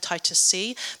for hepatitis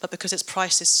C, but because its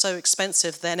price is so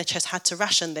expensive, the NHS had to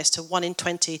ration this to 1 in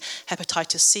 20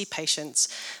 hepatitis C patients.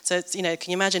 So, can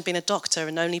you imagine being a doctor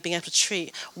and only being able to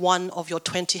treat one of your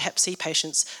 20 hep C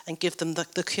patients and give them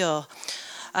the cure?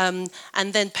 And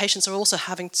then patients are also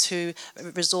having to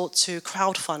resort to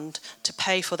crowdfund to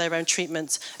pay for their own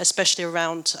treatments, especially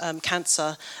around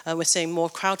cancer. We're seeing more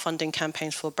crowdfunding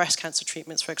campaigns for breast cancer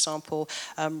treatments, for example,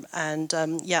 and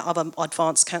other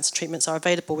advanced cancer treatments are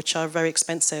available, which are very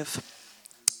expensive.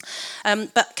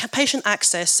 But patient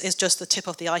access is just the tip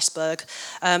of the iceberg.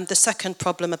 The second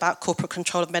problem about corporate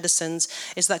control of medicines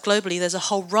is that globally there's a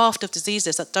whole raft of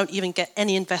diseases that don't even get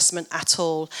any investment at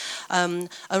all. Only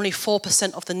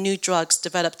 4% of the new drugs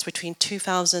developed between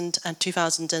 2000 and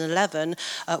 2011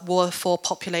 were for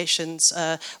conditions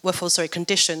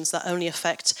that only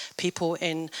affect people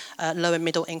in low and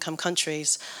middle income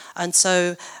countries. And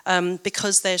so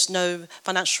because there's no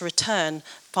financial return,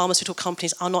 pharmaceutical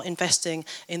companies are not investing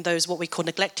in those what we call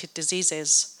neglected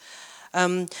diseases.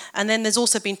 And then there's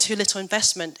also been too little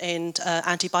investment in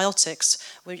antibiotics.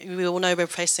 We all know we're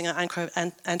facing an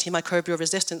antimicrobial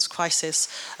resistance crisis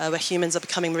where humans are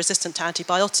becoming resistant to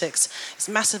antibiotics. It's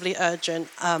massively urgent,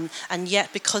 and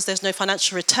yet because there's no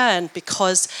financial return,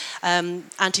 because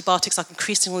antibiotics are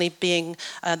increasingly being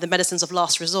the medicines of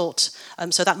last resort,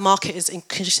 so that market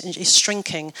is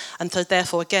shrinking, and so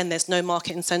therefore, again, there's no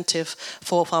market incentive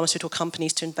for pharmaceutical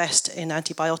companies to invest in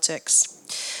antibiotics.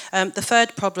 The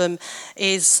third problem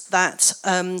is that,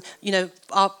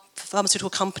 our pharmaceutical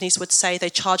companies would say they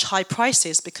charge high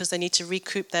prices because they need to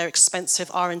recoup their expensive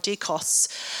R&D costs.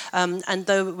 And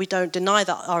though we don't deny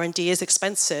that R&D is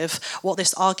expensive, what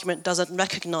this argument doesn't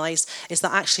recognise is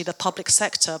that actually the public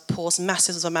sector pours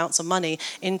massive amounts of money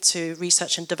into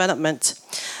research and development.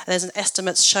 There's an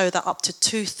estimates show that up to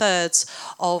 2/3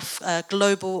 of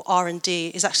global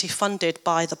R&D is actually funded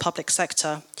by the public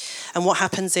sector. And what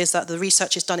happens is that the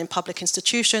research is done in public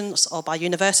institutions or by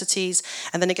universities,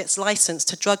 and then it gets licensed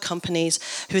to drug companies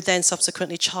who then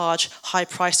subsequently charge high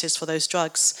prices for those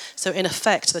drugs. So in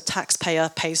effect, the taxpayer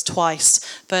pays twice,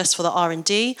 first for the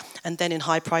R&D and then in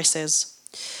high prices.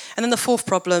 And then the fourth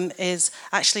problem is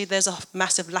actually there's a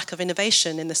massive lack of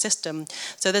innovation in the system.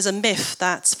 So there's a myth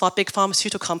that big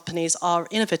pharmaceutical companies are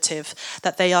innovative,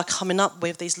 that they are coming up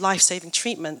with these life-saving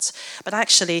treatments. But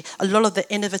actually, a lot of the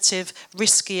innovative,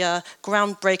 riskier,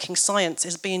 groundbreaking science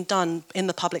is being done in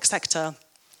the public sector.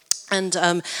 And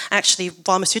actually,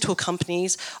 pharmaceutical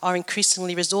companies are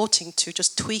increasingly resorting to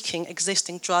just tweaking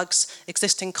existing drugs,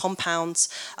 existing compounds,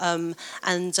 and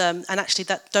actually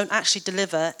that don't actually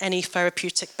deliver any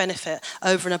therapeutic benefit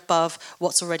over and above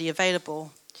what's already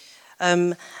available.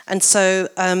 And so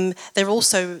they're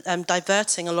also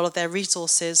diverting a lot of their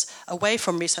resources away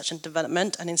from research and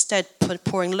development and instead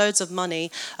pouring loads of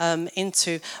money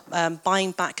into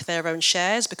buying back their own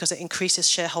shares because it increases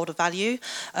shareholder value,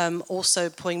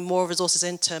 also putting more resources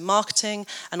into marketing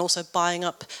and also buying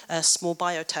up small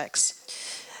biotechs.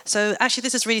 So actually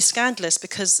this is really scandalous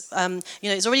because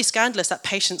it's already scandalous that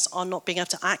patients are not being able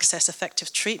to access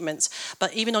effective treatments,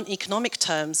 but even on economic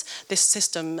terms, this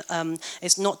system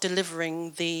is not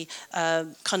delivering the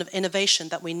kind of innovation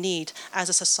that we need as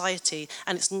a society,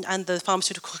 and the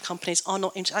pharmaceutical companies are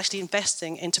not actually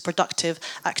investing into productive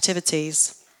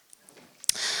activities.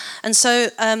 And so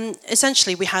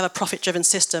essentially we have a profit-driven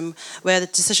system where the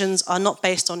decisions are not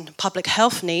based on public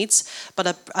health needs,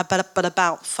 but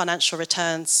about financial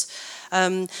returns.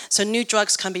 So new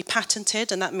drugs can be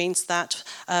patented, and that means that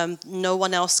no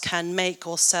one else can make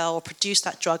or sell or produce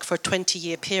that drug for a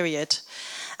 20-year period.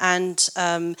 And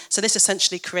so this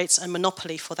essentially creates a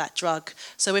monopoly for that drug.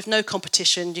 So with no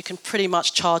competition, you can pretty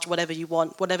much charge whatever you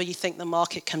want, whatever you think the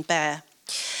market can bear.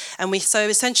 And so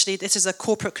essentially this is a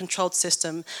corporate controlled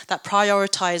system that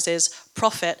prioritizes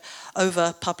profit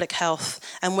over public health,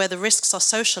 and where the risks are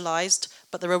socialized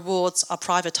but the rewards are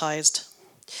privatized.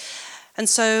 And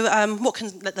so what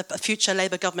can the future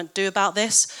Labour government do about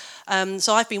this?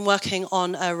 So I've been working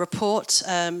on a report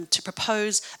to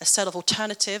propose a set of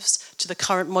alternatives to the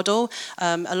current model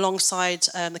alongside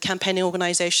the campaigning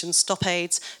organisations Stop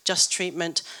AIDS, Just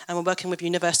Treatment, and we're working with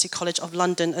University College of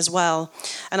London as well.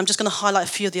 And I'm just going to highlight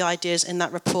a few of the ideas in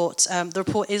that report. The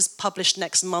report is published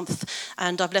next month,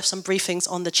 and I've left some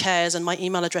briefings on the chairs, and my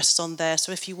email address is on there.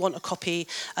 So if you want a copy,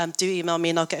 do email me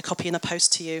and I'll get a copy in a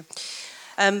post to you.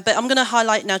 But I'm going to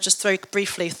highlight now just very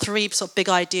briefly 3 sort of big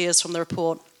ideas from the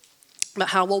report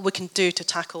about what we can do to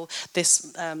tackle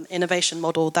this innovation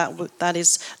model that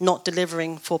is not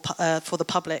delivering for the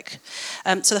public.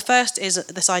 So the first is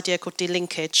this idea called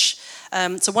delinkage.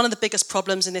 So one of the biggest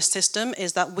problems in this system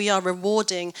is that we are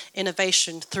rewarding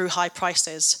innovation through high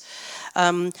prices.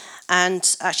 And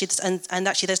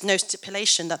actually there's no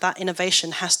stipulation that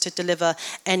innovation has to deliver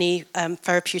any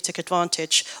therapeutic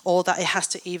advantage or that it has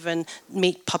to even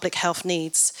meet public health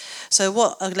needs. So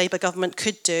what a Labour government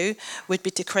could do would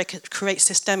be to create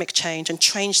systemic change and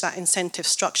change that incentive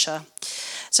structure.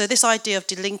 So this idea of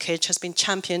delinkage has been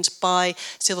championed by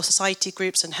civil society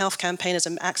groups and health campaigners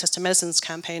and access to medicines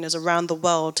campaigners around the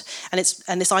world. And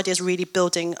this idea is really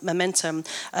building momentum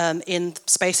in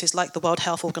spaces like the World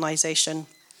Health Organization.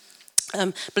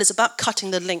 But it's about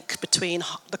cutting the link between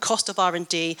the cost of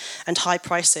R&D and high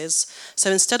prices.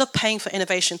 So instead of paying for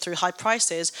innovation through high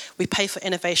prices, we pay for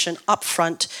innovation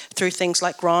upfront through things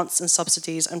like grants and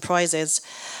subsidies and prizes.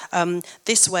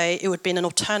 This way, it would be an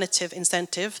alternative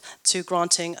incentive to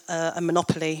granting a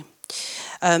monopoly.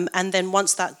 And then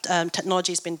once that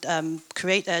technology has been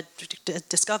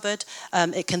discovered,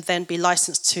 it can then be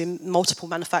licensed to multiple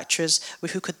manufacturers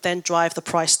who could then drive the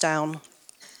price down.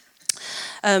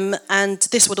 And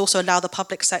this would also allow the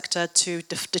public sector to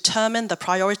determine the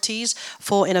priorities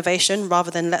for innovation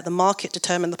rather than let the market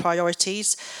determine the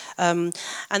priorities. And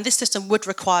this system would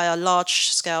require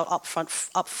large-scale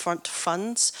upfront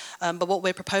funds. But what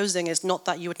we're proposing is not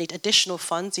that you would need additional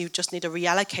funds, you just need a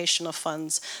reallocation of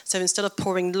funds. So instead of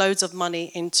pouring loads of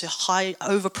money into high,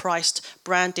 overpriced,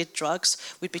 branded drugs,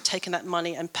 we'd be taking that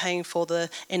money and paying for the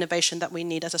innovation that we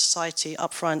need as a society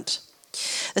upfront.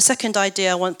 The second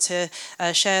idea I want to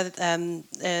share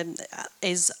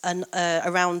is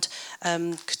around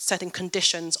setting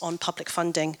conditions on public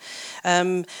funding.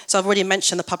 So I've already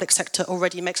mentioned the public sector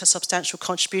already makes a substantial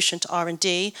contribution to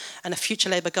R&D, and a future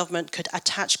Labour government could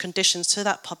attach conditions to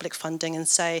that public funding and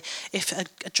say, if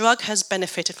a drug has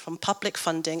benefited from public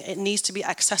funding, it needs to be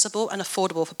accessible and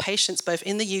affordable for patients both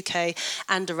in the UK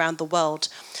and around the world.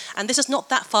 And this is not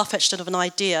that far-fetched of an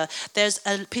idea. There's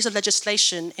a piece of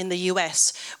legislation in the US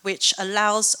which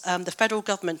allows the federal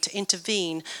government to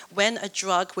intervene when a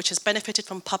drug which has benefited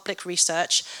from public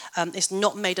research is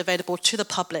not made available to the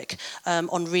public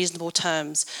on reasonable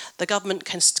terms. The government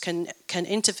can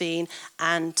intervene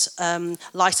and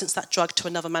license that drug to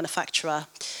another manufacturer.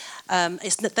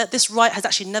 This right has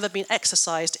actually never been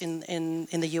exercised in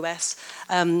the US,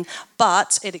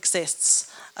 but it exists.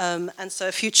 And so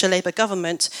a future Labour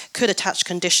government could attach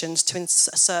conditions to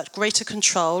insert greater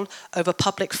control over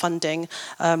public funding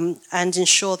and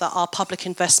ensure that our public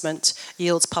investment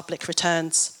yields public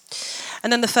returns.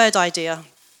 And then the third idea.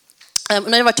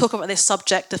 Whenever I talk about this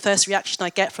subject, the first reaction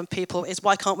I get from people is,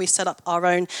 why can't we set up our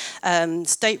own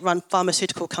state-run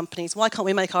pharmaceutical companies? Why can't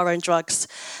we make our own drugs?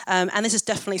 And this is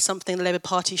definitely something the Labour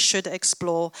Party should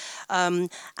explore. But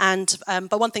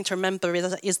one thing to remember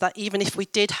is that even if we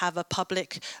did have a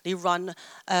publicly run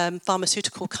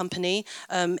pharmaceutical company,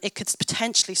 it could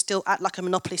potentially still act like a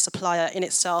monopoly supplier in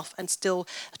itself and still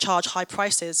charge high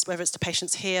prices, whether it's to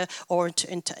patients here or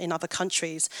in other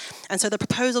countries. And so the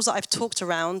proposals that I've talked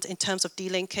around in terms of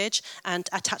delinkage and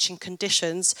attaching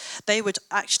conditions, they would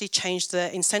actually change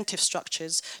the incentive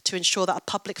structures to ensure that a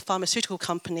public pharmaceutical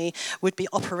company would be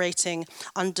operating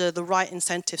under the right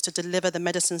incentives to deliver the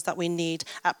medicines that we need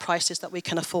at prices that we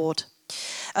can afford.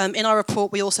 In our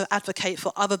report, we also advocate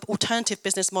for other alternative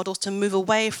business models to move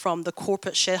away from the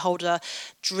corporate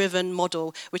shareholder-driven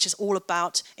model, which is all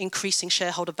about increasing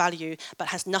shareholder value, but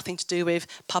has nothing to do with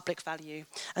public value.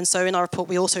 And so in our report,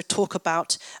 we also talk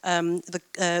about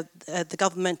the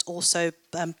government also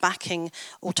backing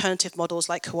alternative models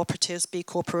like cooperatives, B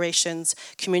corporations,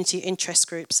 community interest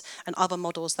groups, and other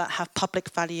models that have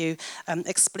public value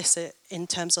explicit in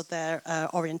terms of their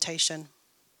orientation.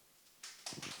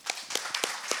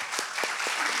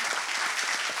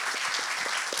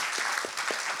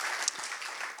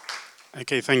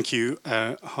 Okay, thank you,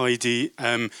 Heidi,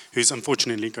 who's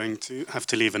unfortunately going to have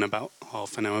to leave in about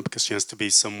half an hour because she has to be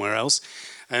somewhere else.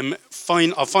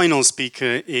 Our final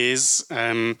speaker is,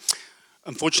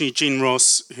 unfortunately, Jean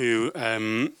Ross, who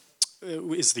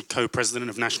is the co-president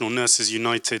of National Nurses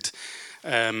United,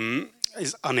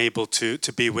 is unable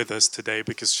to be with us today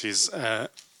because she's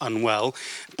unwell.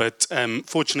 But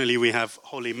fortunately, we have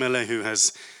Holly Miller, who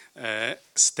has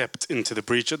stepped into the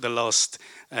breach at the last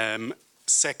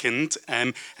second,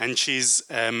 and she's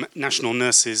National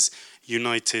Nurses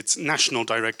United's National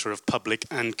Director of Public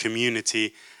and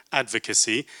Community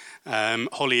Advocacy.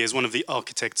 Holly is one of the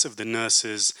architects of the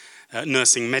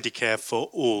Nursing Medicare for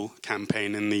All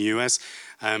campaign in the US,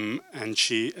 and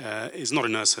she is not a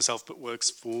nurse herself but works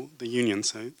for the union.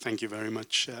 So thank you very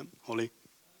much, Holly.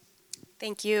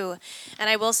 Thank you. And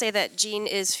I will say that Jean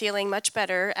is feeling much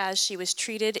better as she was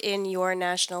treated in your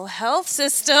national health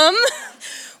system,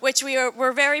 which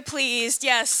we're very pleased.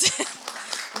 Yes,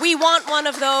 we want one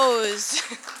of those.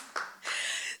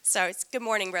 So good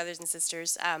morning, brothers and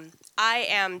sisters. I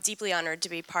am deeply honored to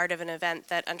be part of an event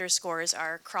that underscores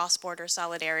our cross-border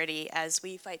solidarity as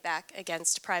we fight back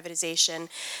against privatization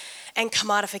and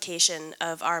commodification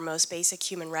of our most basic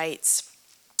human rights.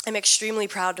 I'm extremely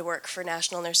proud to work for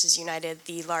National Nurses United,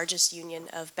 the largest union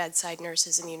of bedside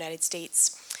nurses in the United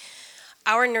States.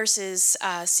 Our nurses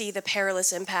see the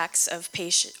perilous impacts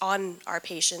on our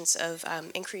patients of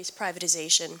increased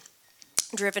privatization,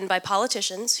 driven by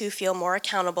politicians who feel more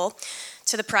accountable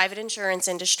to the private insurance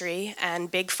industry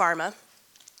and big pharma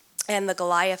and the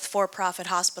Goliath for-profit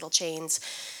hospital chains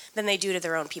than they do to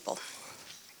their own people.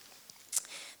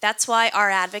 That's why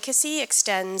our advocacy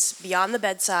extends beyond the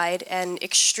bedside, and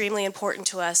extremely important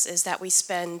to us is that we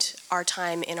spend our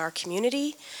time in our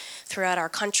community, throughout our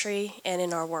country, and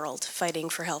in our world fighting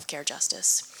for healthcare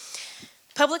justice.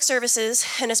 Public services,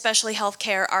 and especially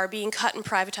healthcare, are being cut and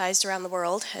privatized around the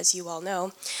world, as you all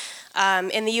know.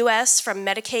 In the US, from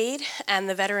Medicaid and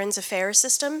the Veterans Affairs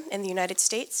system in the United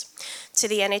States to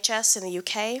the NHS in the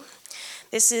UK.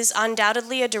 This is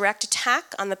undoubtedly a direct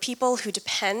attack on the people who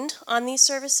depend on these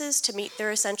services to meet their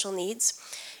essential needs,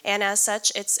 and as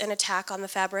such, it's an attack on the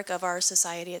fabric of our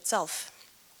society itself.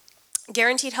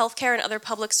 Guaranteed healthcare and other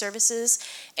public services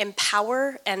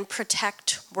empower and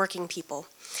protect working people.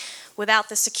 Without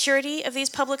the security of these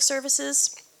public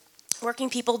services, working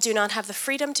people do not have the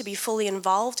freedom to be fully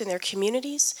involved in their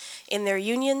communities, in their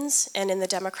unions, and in the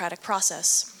democratic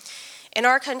process. In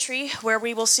our country, where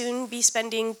we will soon be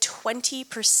spending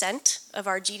 20% of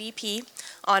our GDP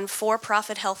on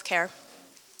for-profit healthcare,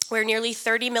 where nearly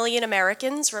 30 million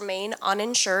Americans remain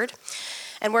uninsured,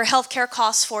 and where healthcare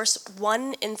costs force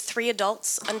 1 in 3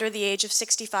 adults under the age of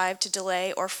 65 to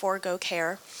delay or forego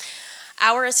care,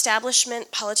 our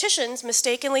establishment politicians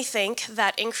mistakenly think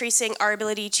that increasing our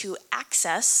ability to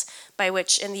access, by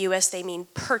which in the US they mean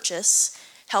purchase,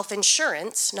 health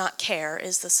insurance, not care,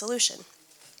 is the solution.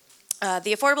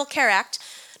 The Affordable Care Act,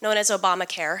 known as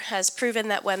Obamacare, has proven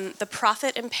that when the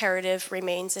profit imperative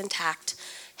remains intact,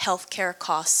 healthcare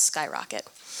costs skyrocket.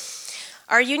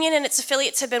 Our union and its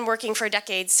affiliates have been working for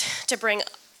decades to bring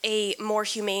a more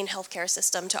humane healthcare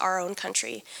system to our own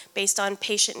country, based on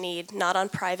patient need, not on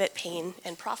private pain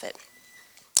and profit.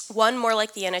 One more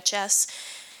like the NHS,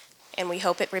 and we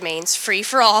hope it remains free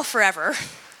for all forever.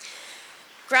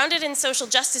 Grounded in social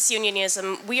justice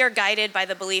unionism, we are guided by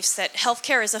the beliefs that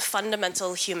healthcare is a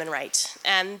fundamental human right,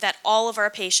 and that all of our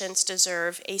patients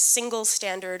deserve a single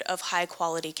standard of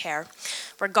high-quality care,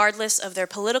 regardless of their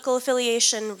political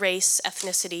affiliation, race,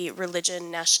 ethnicity,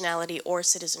 religion, nationality, or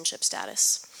citizenship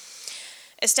status.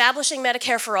 Establishing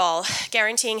Medicare for all,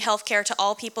 guaranteeing healthcare to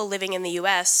all people living in the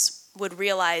US, would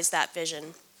realize that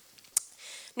vision.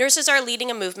 Nurses are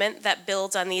leading a movement that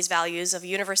builds on these values of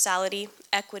universality,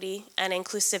 equity, and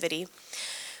inclusivity,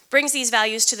 brings these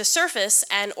values to the surface,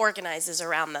 and organizes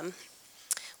around them.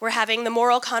 We're having the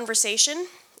moral conversation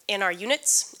in our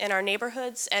units, in our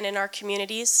neighborhoods, and in our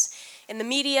communities, in the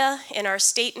media, in our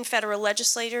state and federal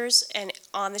legislators, and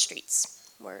on the streets,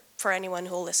 for anyone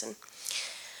who will listen.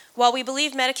 While we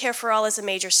believe Medicare for All is a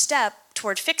major step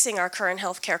toward fixing our current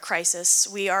healthcare crisis,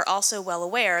 we are also well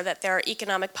aware that there are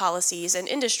economic policies and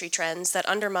industry trends that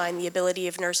undermine the ability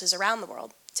of nurses around the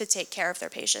world to take care of their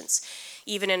patients,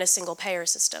 even in a single-payer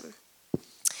system.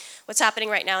 What's happening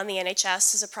right now in the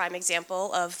NHS is a prime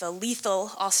example of the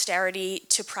lethal austerity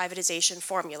to privatization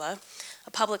formula.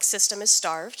 A public system is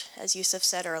starved, as Youssef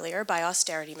said earlier, by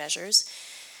austerity measures,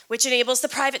 which enables the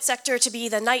private sector to be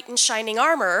the knight in shining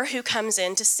armor who comes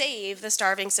in to save the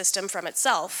starving system from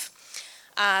itself.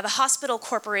 The Hospital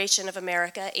Corporation of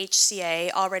America,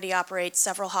 HCA, already operates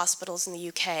several hospitals in the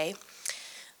UK.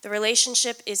 The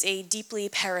relationship is a deeply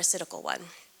parasitical one,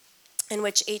 in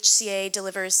which HCA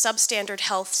delivers substandard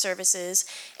health services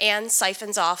and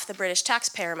siphons off the British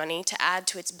taxpayer money to add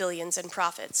to its billions in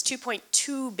profits,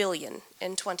 $2.2 billion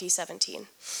in 2017.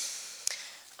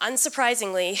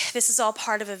 Unsurprisingly, this is all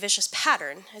part of a vicious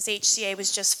pattern, as HCA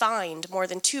was just fined more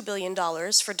than $2 billion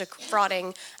for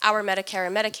defrauding our Medicare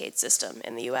and Medicaid system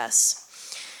in the US.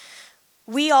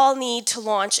 We all need to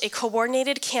launch a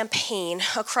coordinated campaign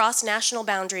across national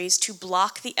boundaries to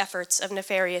block the efforts of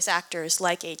nefarious actors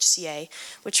like HCA,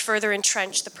 which further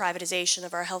entrench the privatization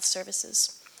of our health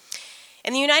services.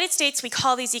 In the United States, we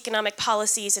call these economic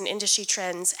policies and industry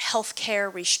trends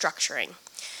healthcare restructuring.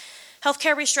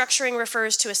 Healthcare restructuring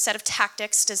refers to a set of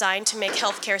tactics designed to make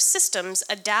healthcare systems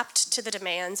adapt to the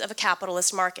demands of a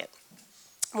capitalist market.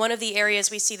 One of the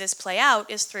areas we see this play out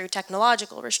is through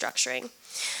technological restructuring.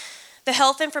 The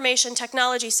health information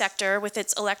technology sector, with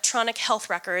its electronic health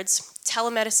records,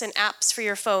 telemedicine apps for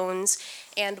your phones,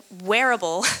 and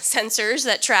wearable sensors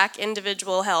that track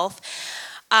individual health,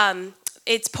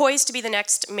 it's poised to be the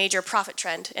next major profit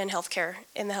trend in the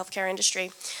healthcare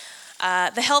industry.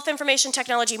 The health information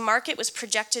technology market was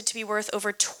projected to be worth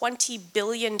over $20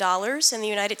 billion in the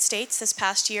United States this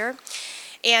past year.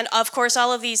 And of course,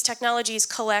 all of these technologies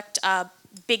collect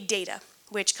big data,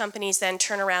 which companies then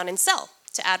turn around and sell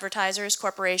to advertisers,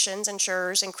 corporations,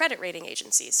 insurers, and credit rating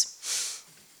agencies.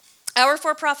 Our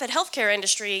for-profit healthcare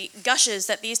industry gushes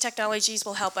that these technologies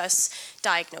will help us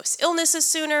diagnose illnesses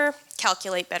sooner,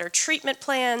 calculate better treatment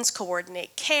plans,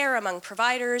 coordinate care among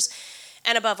providers,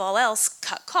 and above all else,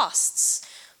 cut costs.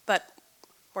 But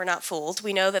we're not fooled.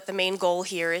 We know that the main goal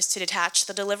here is to detach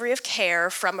the delivery of care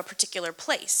from a particular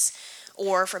place,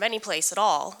 or from any place at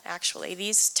all, actually.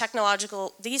 These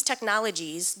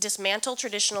technologies dismantle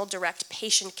traditional direct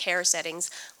patient care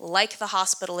settings like the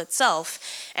hospital itself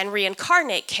and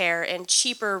reincarnate care in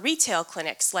cheaper retail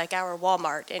clinics like our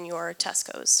Walmart and your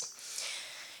Tesco's.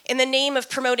 In the name of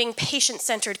promoting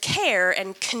patient-centered care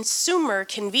and consumer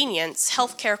convenience,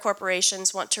 healthcare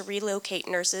corporations want to relocate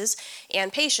nurses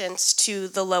and patients to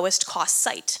the lowest cost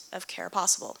site of care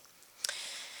possible.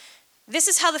 This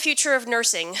is how the future of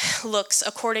nursing looks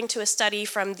according to a study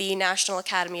from the National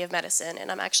Academy of Medicine,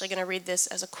 and I'm actually going to read this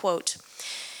as a quote.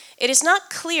 It is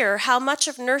not clear how much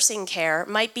of nursing care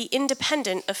might be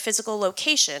independent of physical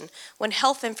location when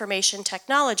health information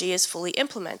technology is fully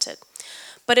implemented,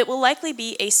 but it will likely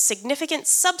be a significant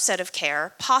subset of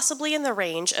care, possibly in the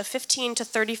range of 15 to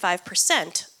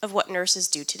 35% of what nurses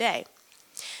do today.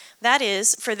 That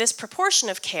is, for this proportion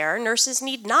of care, nurses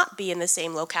need not be in the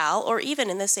same locale or even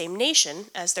in the same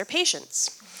nation as their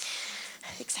patients.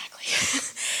 Exactly.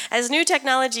 As new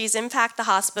technologies impact the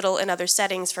hospital and other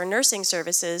settings for nursing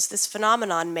services, this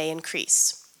phenomenon may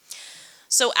increase.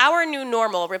 So our new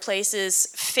normal replaces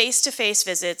face-to-face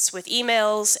visits with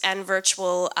emails and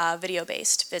virtual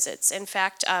video-based visits. In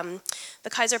fact, the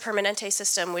Kaiser Permanente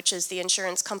system, which is the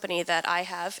insurance company that I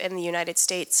have in the United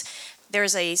States,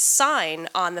 there's a sign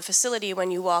on the facility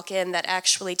when you walk in that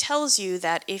actually tells you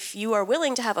that if you are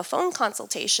willing to have a phone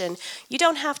consultation, you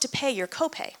don't have to pay your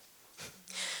copay.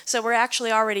 So we're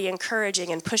actually already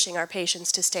encouraging and pushing our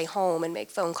patients to stay home and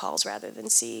make phone calls rather than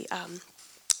see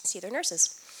their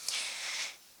nurses.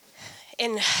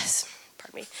 In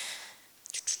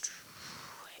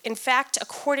fact,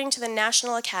 according to the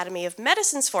National Academy of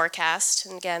Medicine's forecast,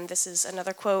 and again, this is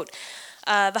another quote,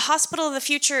 the hospital of the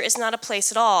future is not a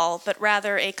place at all, but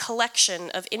rather a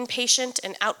collection of inpatient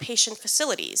and outpatient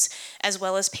facilities, as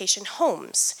well as patient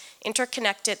homes,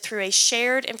 interconnected through a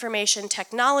shared information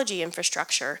technology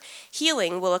infrastructure.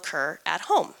 Healing will occur at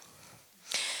home.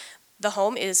 The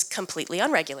home is completely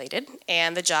unregulated,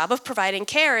 and the job of providing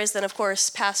care is then, of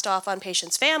course, passed off on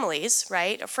patients' families,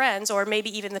 right, or friends, or maybe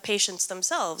even the patients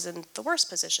themselves in the worst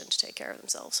position to take care of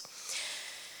themselves.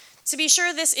 To be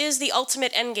sure, this is the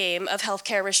ultimate endgame of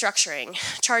healthcare restructuring,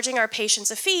 charging our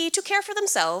patients a fee to care for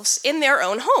themselves in their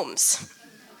own homes.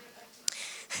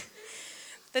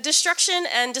 The destruction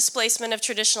and displacement of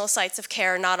traditional sites of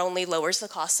care not only lowers the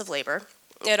cost of labor,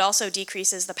 it also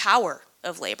decreases the power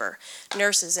of labor,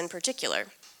 nurses in particular.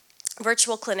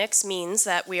 Virtual clinics means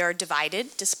that we are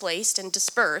divided, displaced, and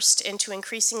dispersed into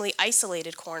increasingly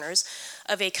isolated corners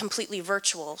of a completely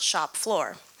virtual shop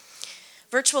floor.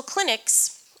 Virtual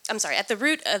clinics, at the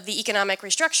root of the economic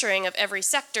restructuring of every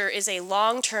sector is a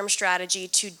long-term strategy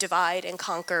to divide and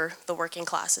conquer the working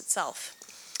class itself.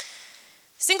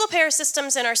 Single-payer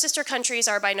systems in our sister countries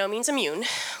are by no means immune.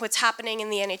 What's happening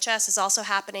in the NHS is also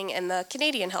happening in the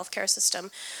Canadian healthcare system,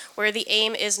 where the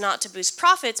aim is not to boost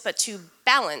profits, but to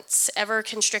balance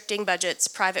ever-constricting budgets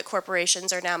private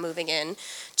corporations are now moving in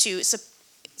to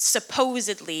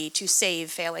supposedly to save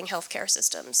failing healthcare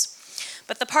systems.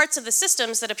 But the parts of the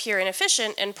systems that appear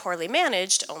inefficient and poorly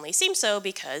managed only seem so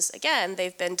because, again,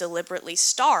 they've been deliberately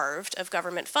starved of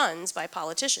government funds by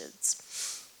politicians.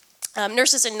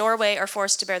 Nurses in Norway are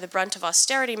forced to bear the brunt of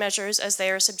austerity measures as they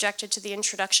are subjected to the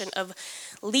introduction of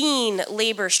lean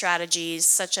labor strategies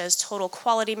such as total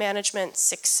quality management,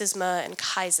 Six Sigma, and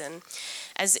Kaizen,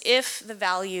 as if the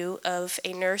value of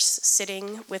a nurse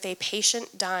sitting with a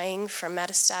patient dying from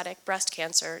metastatic breast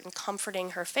cancer and comforting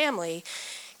her family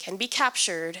can be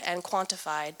captured and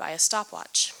quantified by a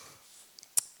stopwatch.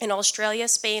 In Australia,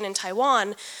 Spain, and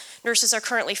Taiwan, nurses are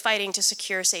currently fighting to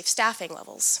secure safe staffing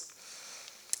levels.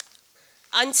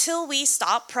 Until we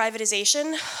stop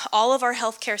privatization, all of our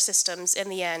healthcare systems in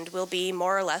the end will be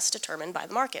more or less determined by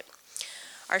the market.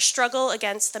 Our struggle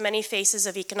against the many faces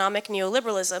of economic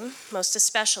neoliberalism, most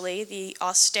especially the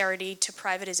austerity to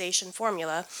privatization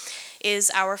formula, is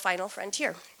our final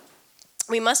frontier.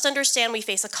 We must understand we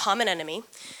face a common enemy.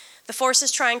 The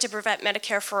forces trying to prevent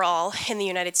Medicare for all in the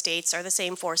United States are the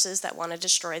same forces that want to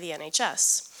destroy the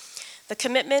NHS. The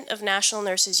commitment of National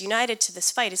Nurses United to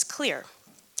this fight is clear.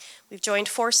 We've joined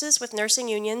forces with nursing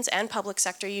unions and public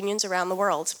sector unions around the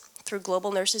world through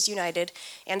Global Nurses United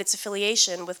and its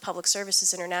affiliation with Public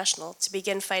Services International to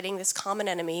begin fighting this common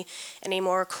enemy in a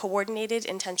more coordinated,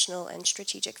 intentional, and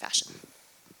strategic fashion.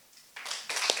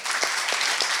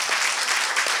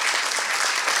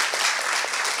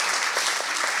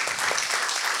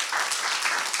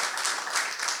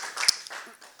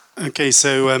 Okay,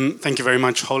 so thank you very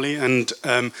much, Holly. And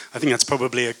I think that's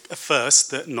probably a first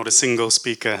that not a single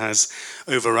speaker has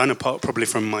overrun, apart probably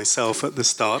from myself at the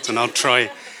start, and I'll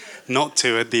try not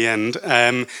to at the end.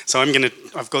 So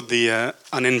I've got the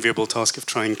unenviable task of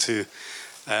trying to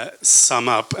sum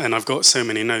up, and I've got so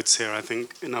many notes here, I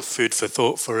think enough food for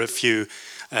thought for a few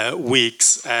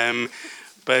weeks.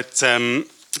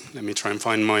 Let me try and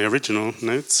find my original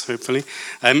notes, hopefully.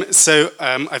 I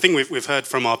think we've heard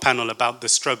from our panel about the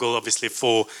struggle, obviously,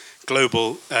 for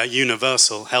global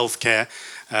universal healthcare,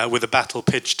 with a battle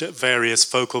pitched at various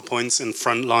focal points and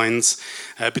front lines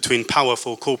between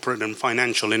powerful corporate and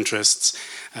financial interests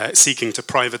seeking to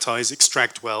privatize,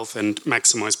 extract wealth, and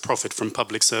maximize profit from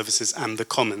public services and the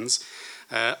commons,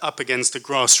 up against a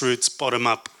grassroots,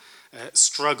 bottom-up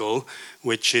struggle,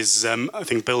 which is, I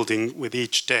think, building with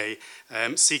each day,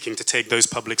 seeking to take those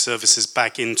public services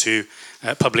back into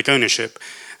public ownership.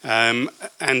 And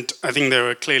I think there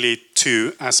are clearly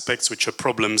two aspects which are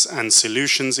problems and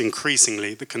solutions.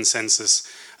 Increasingly, the consensus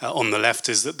on the left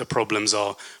is that the problems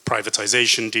are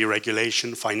privatization,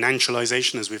 deregulation,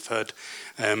 financialization, as we've heard,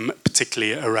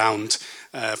 particularly around,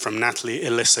 from Natalie,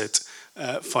 illicit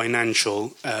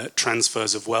financial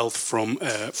transfers of wealth from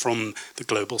the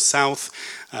global south,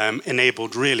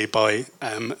 enabled really by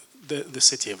the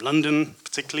City of London,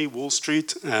 particularly Wall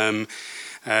Street.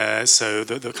 So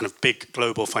the kind of big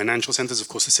global financial centres. Of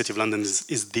course, the City of London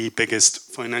is the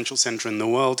biggest financial centre in the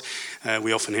world.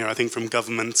 We often hear, I think, from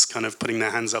governments kind of putting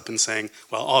their hands up and saying,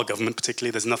 well, our government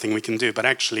particularly, there's nothing we can do. But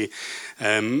actually,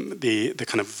 the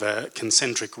kind of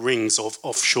concentric rings of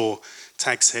offshore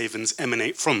tax havens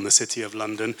emanate from the City of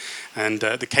London. And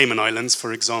the Cayman Islands,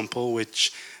 for example,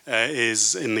 which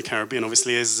is in the Caribbean,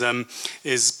 obviously,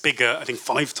 is bigger, I think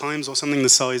 5 times or something, the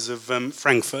size of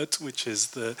Frankfurt, which is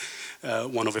the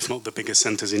one of, if not the biggest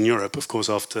centres in Europe, of course,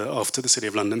 after the City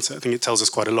of London. So I think it tells us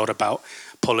quite a lot about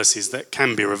policies that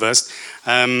can be reversed.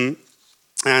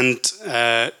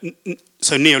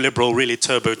 So neoliberal really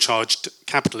turbocharged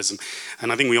capitalism.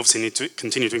 And I think we obviously need to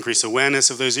continue to increase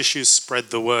awareness of those issues, spread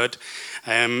the word.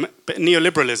 But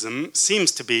neoliberalism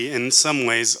seems to be, in some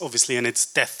ways, obviously in its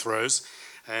death throes.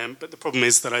 But the problem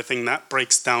is that I think that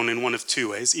breaks down in one of 2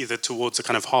 ways, either towards a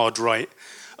kind of hard right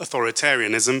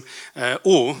authoritarianism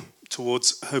or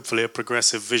towards hopefully a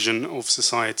progressive vision of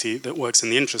society that works in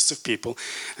the interests of people.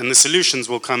 And the solutions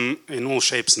will come in all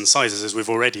shapes and sizes, as we've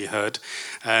already heard.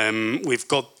 We've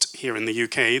got here in the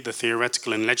UK the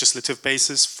theoretical and legislative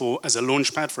basis for, as a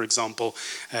launchpad, for example,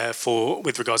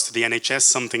 with regards to the NHS,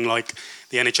 something like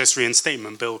the NHS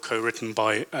Reinstatement Bill, co-written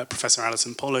by Professor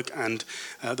Alison Pollock and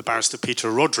the barrister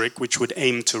Peter Roderick, which would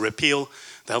aim to repeal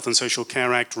the Health and Social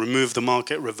Care Act, remove the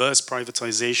market, reverse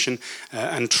privatization,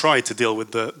 and try to deal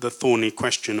with the thorny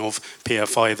question of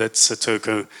PFI that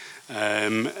Satoko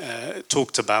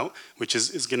talked about, which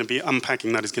is going to be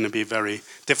unpacking that is going to be very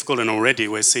difficult. And already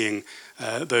we're seeing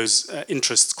those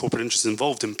corporate interests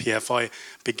involved in PFI,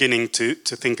 beginning to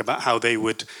think about how they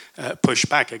would push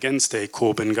back against a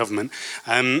Corbyn government.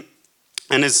 And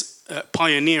as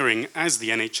pioneering as the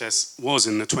NHS was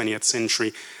in the 20th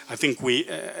century, I think we,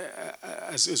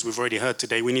 as we've already heard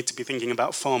today, we need to be thinking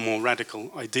about far more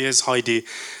radical ideas. Heidi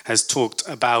has talked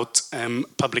about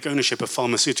public ownership of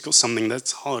pharmaceuticals, something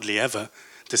that's hardly ever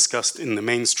discussed in the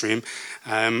mainstream,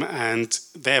 and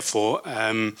therefore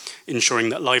ensuring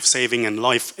that life-saving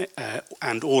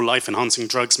and or life-enhancing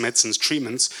drugs, medicines,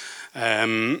 treatments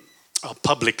are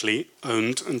publicly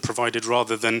owned and provided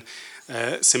rather than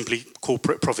simply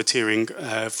corporate profiteering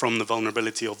from the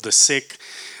vulnerability of the sick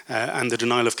and the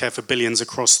denial of care for billions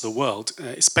across the world,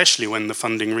 especially when the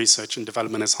funding, research and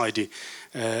development, as Heidi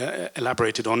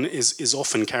elaborated on, is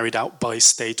often carried out by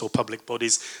state or public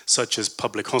bodies such as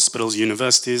public hospitals,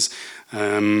 universities,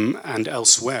 and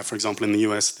elsewhere, for example in the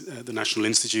US, the National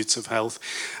Institutes of Health.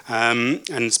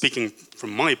 And speaking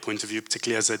from my point of view,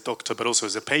 particularly as a doctor, but also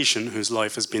as a patient whose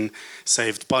life has been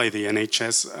saved by the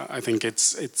NHS, I think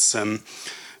it's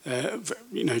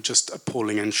just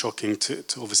appalling and shocking to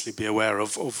obviously be aware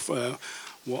of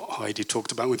what Heidi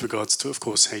talked about with regards to, of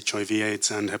course, HIV/AIDS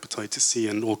and hepatitis C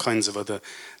and all kinds of other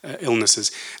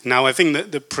illnesses. Now, I think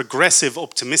that the progressive,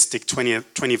 optimistic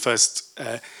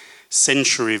 21st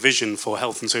century vision for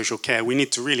health and social care, we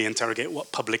need to really interrogate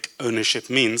what public ownership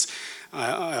means.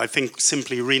 I think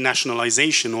simply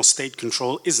renationalization or state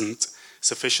control isn't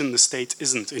sufficient. The state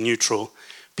isn't a neutral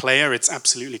player. It's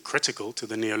absolutely critical to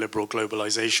the neoliberal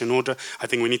globalization order. I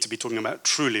think we need to be talking about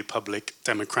truly public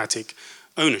democratic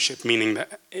ownership, meaning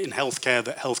that in healthcare,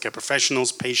 that healthcare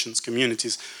professionals, patients,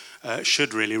 communities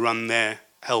should really run their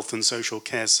health and social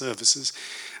care services.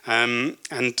 And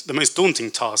the most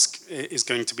daunting task is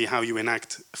going to be how you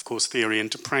enact, of course, theory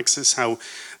into praxis, how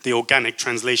the organic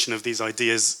translation of these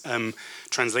ideas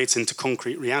translates into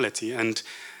concrete reality. And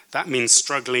that means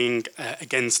struggling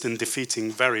against and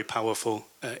defeating very powerful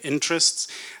interests.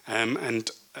 And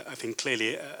I think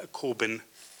clearly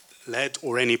Corbyn-led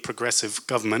or any progressive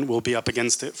government will be up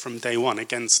against it from day one,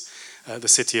 against the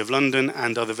City of London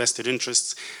and other vested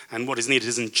interests. And what is needed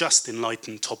isn't just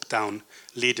enlightened top-down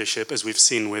leadership, as we've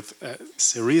seen with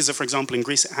Syriza, for example, in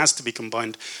Greece. It has to be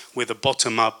combined with a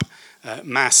bottom-up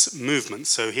mass movement.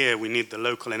 So here we need the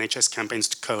local NHS campaigns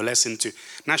to coalesce into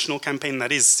national campaign.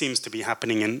 That seems to be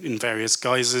happening in various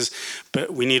guises,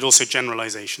 but we need also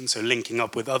generalization, so linking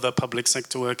up with other public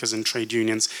sector workers and trade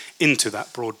unions into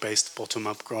that broad-based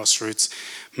bottom-up grassroots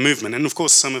movement. And of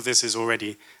course some of this is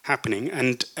already happening,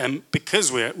 and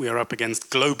because we are up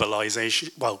against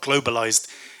globalized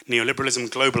neoliberalism,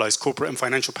 globalized corporate and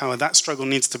financial power, that struggle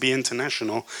needs to be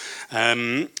international.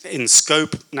 In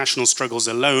scope, national struggles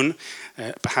alone,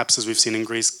 perhaps as we've seen in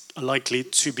Greece, are likely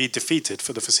to be defeated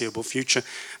for the foreseeable future.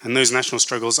 And those national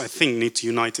struggles, I think, need to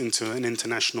unite into an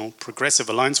international progressive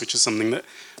alliance, which is something that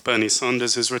Bernie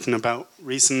Sanders has written about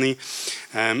recently.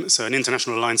 So an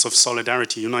international alliance of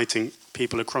solidarity, uniting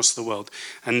people across the world.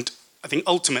 And I think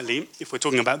ultimately, if we're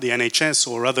talking about the NHS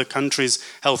or other countries,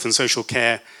 health and social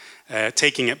care,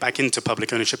 taking it back into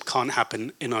public ownership can't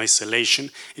happen in isolation.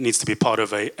 It needs to be part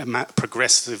of a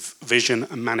progressive vision,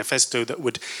 a manifesto that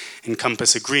would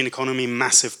encompass a green economy,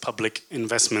 massive public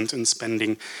investment and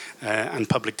spending, and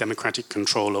public democratic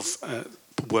control of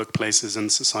workplaces and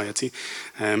society.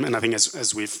 And I think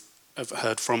as we've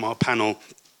heard from our panel,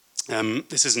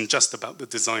 this isn't just about the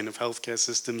design of healthcare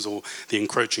systems or the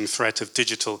encroaching threat of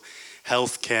digital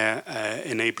healthcare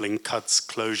enabling cuts,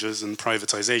 closures and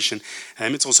privatization.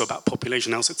 It's also about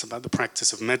population health. It's about the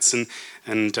practice of medicine.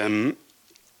 And a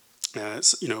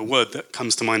word that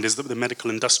comes to mind is the medical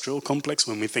industrial complex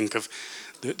when we think of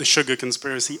the sugar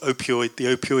conspiracy, the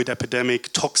opioid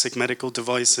epidemic, toxic medical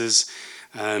devices,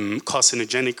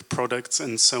 carcinogenic products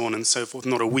and so on and so forth.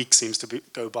 Not a week seems to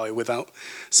go by without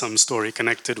some story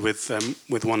connected with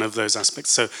one of those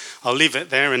aspects. So I'll leave it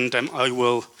there, and I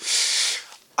will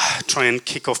try and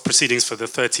kick off proceedings for the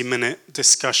 30-minute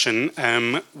discussion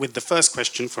with the first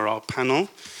question for our panel,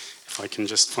 if I can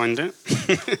just find it.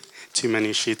 Too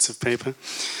many sheets of paper.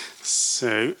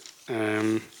 So,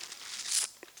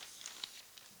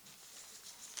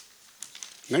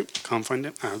 nope, can't find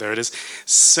it. Ah, there it is.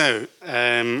 So,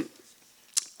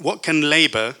 what can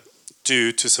Labour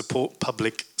do to support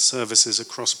public services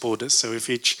across borders? So if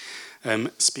each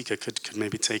speaker could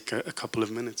maybe take a couple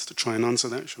of minutes to try and answer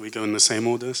that. Shall we go in the same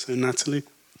order? So, Natalie?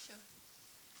 Sure.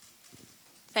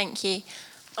 Thank you.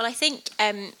 Well, I think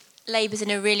Labour's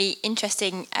in a really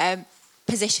interesting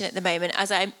position at the moment.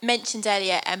 As I mentioned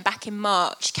earlier, back in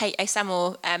March, Kate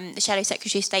O'Samore, the Shadow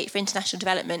Secretary of State for International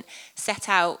Development, set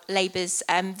out Labour's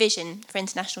vision for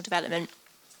international development.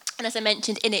 And as I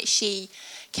mentioned, in it, she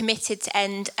committed to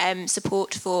end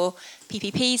support for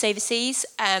PPPs overseas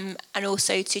and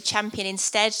also to champion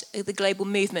instead the global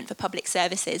movement for public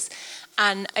services.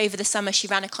 And over the summer, she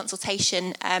ran a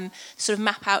consultation, sort of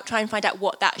map out, try and find out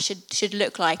what that should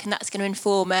look like. And that's going to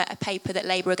inform a paper that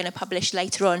Labour are going to publish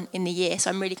later on in the year. So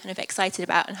I'm really kind of excited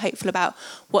about and hopeful about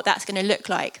what that's going to look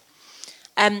like.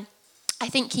 I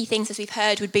think key things, as we've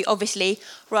heard, would be obviously,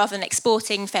 rather than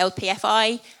exporting failed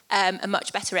PFI, a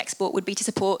much better export would be to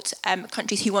support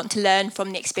countries who want to learn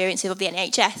from the experiences of the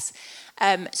NHS.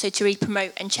 So to really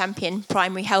promote and champion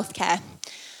primary healthcare.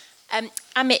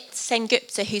 Amit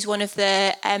Sengupta, who's one of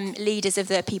the leaders of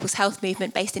the People's Health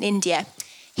Movement based in India,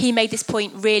 he made this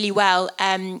point really well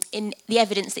in the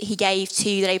evidence that he gave to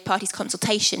the Labour Party's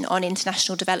consultation on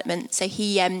international development. So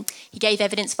he gave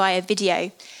evidence via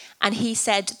video, and he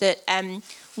said that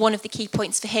one of the key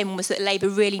points for him was that Labour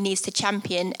really needs to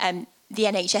champion the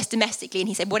NHS domestically. And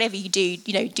he said, whatever you do,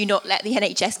 do not let the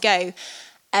NHS go.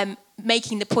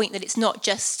 Making the point that it's not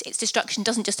just, its destruction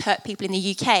doesn't just hurt people in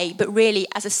the UK, but really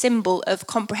as a symbol of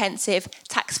comprehensive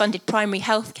tax-funded primary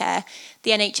healthcare,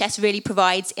 the NHS really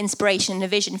provides inspiration and a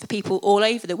vision for people all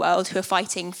over the world who are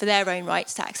fighting for their own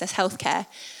rights to access healthcare.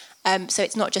 So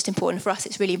it's not just important for us,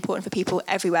 it's really important for people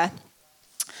everywhere.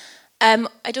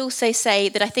 I'd also say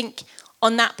that I think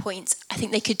on that point, I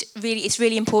think it's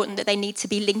really important that they need to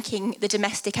be linking the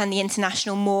domestic and the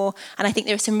international more. And I think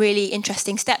there are some really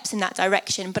interesting steps in that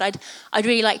direction. But I'd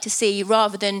really like to see,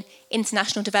 rather than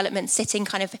international development sitting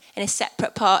kind of in a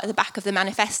separate part at the back of the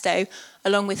manifesto,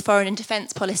 along with foreign and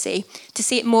defence policy, to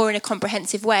see it more in a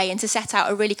comprehensive way and to set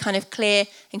out a really kind of clear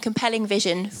and compelling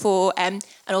vision for an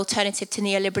alternative to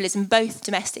neoliberalism, both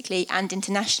domestically and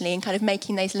internationally, and kind of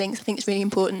making those links. I think it's really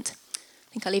important.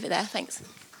 I think I'll leave it there. Thanks.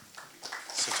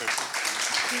 So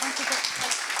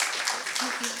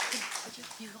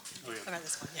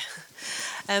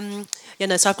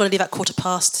I've got to leave at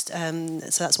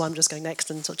 15:15, so that's why I'm just going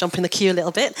next and sort of jumping the queue a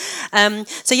little bit.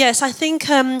 So yes, I think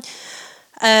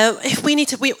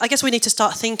I guess we need to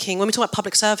start thinking, when we talk about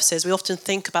public services, we often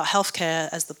think about healthcare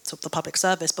as the public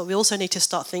service, but we also need to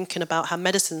start thinking about how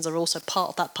medicines are also part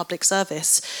of that public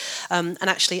service. And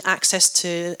actually access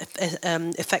to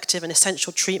effective and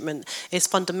essential treatment is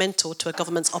fundamental to a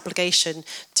government's obligation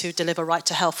to deliver right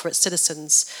to health for its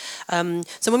citizens.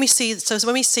 So when we see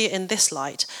it in this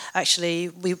light, actually,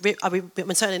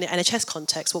 certainly in the NHS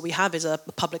context, what we have is a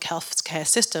public health care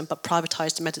system, but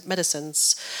privatised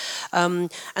medicines.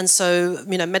 And so,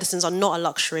 medicines are not a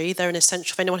luxury. They're an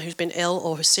essential. For anyone who's been ill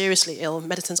or who's seriously ill,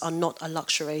 medicines are not a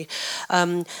luxury.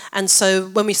 And so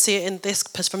when we see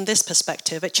it from this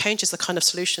perspective, it changes the kind of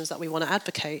solutions that we want to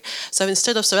advocate. So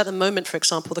at the moment, for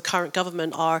example, the current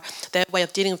government their way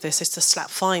of dealing with this is to slap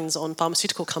fines on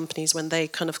pharmaceutical companies when they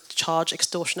kind of charge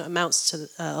extortionate amounts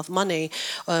of money,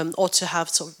 or to have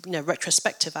sort of,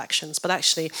 retrospective actions. But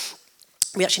actually,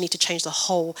 we actually need to change the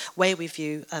whole way we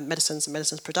view medicines and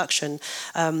medicines production.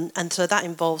 And so that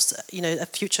involves, a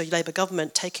future Labour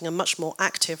government taking a much more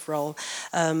active role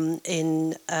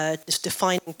in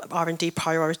defining R&D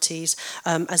priorities,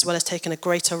 as well as taking a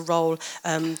greater role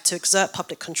to exert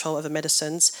public control over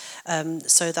medicines,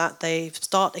 so that they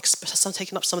start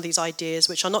taking up some of these ideas,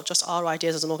 which are not just our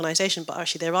ideas as an organisation, but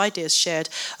actually they're ideas shared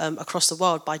across the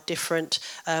world by different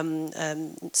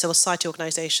civil society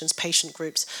organisations, patient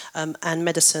groups, and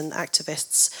medicine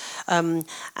activists, and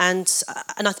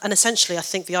essentially, I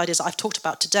think the ideas that I've talked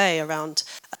about today around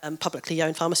publicly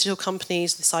owned pharmaceutical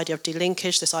companies, this idea of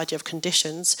delinkage, this idea of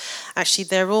conditions, actually,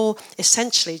 they're all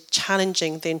essentially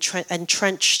challenging the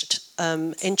entrenched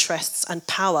interests and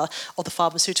power of the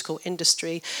pharmaceutical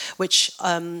industry, which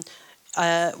I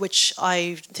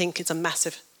think is a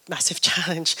massive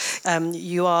challenge.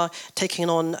 You are taking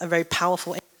on a very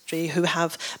powerful who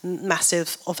have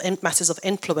masses of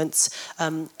influence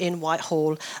in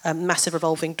Whitehall, massive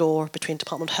revolving door between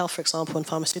Department of Health, for example, and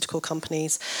pharmaceutical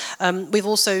companies. We've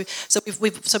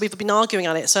been arguing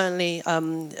on it certainly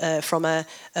from a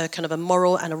kind of a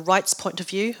moral and a rights point of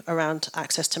view around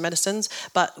access to medicines,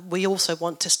 but we also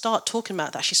want to start talking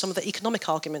about actually some of the economic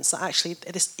arguments that actually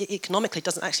this economically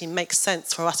doesn't actually make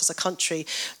sense for us as a country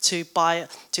to buy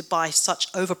such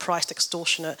overpriced,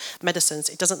 extortionate medicines.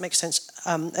 It doesn't make sense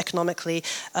economically.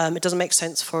 It doesn't make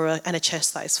sense for an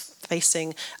NHS that is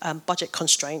facing budget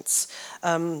constraints.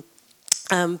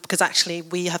 Because actually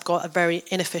we have got a very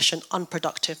inefficient,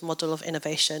 unproductive model of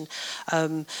innovation.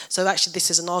 So actually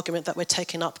this is an argument that we're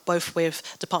taking up both with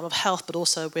Department of Health but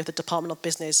also with the Department of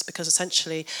Business, because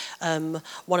essentially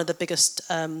one of the biggest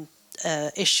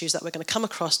issues that we're going to come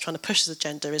across trying to push this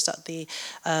agenda is that the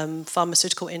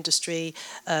pharmaceutical industry,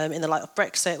 in the light of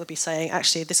Brexit, would be saying,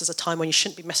 actually, this is a time when you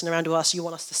shouldn't be messing around with us. You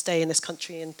want us to stay in this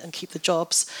country and keep the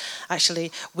jobs.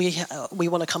 Actually, we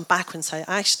want to come back and say,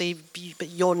 actually, but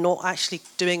you're not actually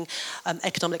doing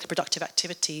economically productive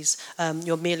activities.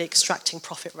 You're merely extracting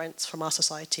profit rents from our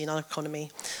society and our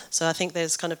economy. So I think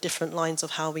there's kind of different lines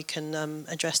of how we can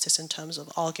address this in terms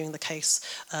of arguing the case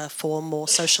for more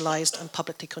socialised and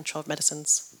publicly controlled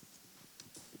medicines.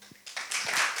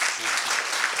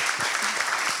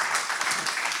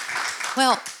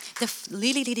 Well,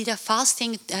 really the first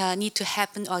thing need to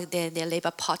happen, or the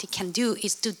Labour Party can do,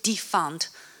 is to defund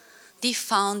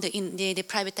in the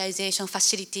privatization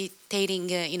facilitating,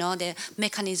 the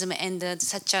mechanism and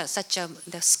such a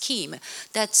the scheme.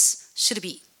 That should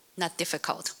be not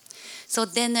difficult. So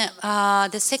then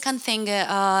the second thing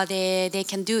they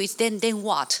can do is then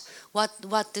what? What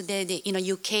the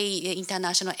UK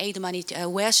international aid money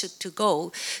where should to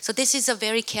go? So this is a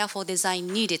very careful design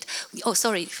needed. Oh,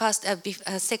 sorry. First,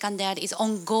 second, that is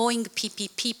ongoing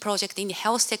PPP project in the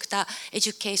health sector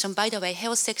education. By the way,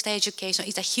 health sector education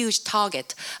is a huge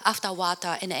target after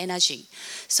water and energy.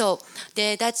 So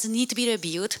that need to be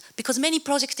reviewed because many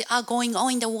projects are going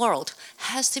on in the world.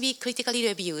 Has to be critically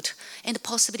reviewed and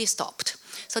possibly stopped.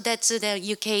 So that's the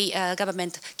UK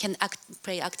government can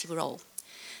play active role.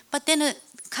 But then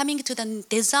coming to the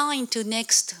design to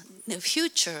next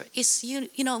future is,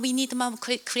 we need more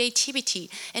creativity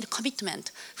and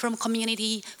commitment from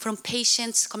community, from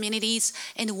patients, communities,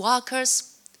 and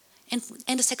workers,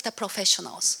 and sector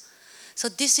professionals. So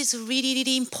this is really,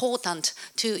 really important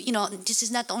to, this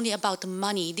is not only about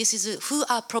money. This is who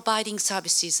are providing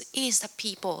services is the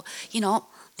people,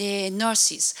 the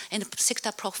nurses and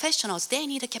sector professionals. They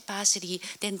need a capacity,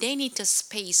 then they need a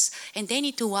space, and they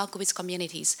need to work with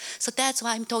communities. So that's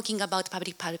why I'm talking about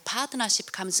public-private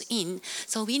partnership comes in.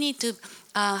 So we need to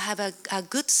have a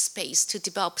good space to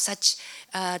develop such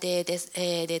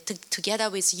together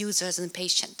with users and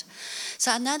patients.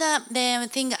 So another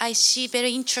thing I see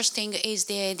very interesting is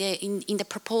in the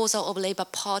proposal of Labour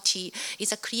Party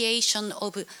is a creation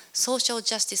of a social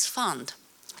justice fund.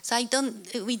 So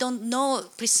we don't know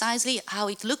precisely how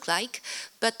it looks like,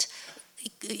 but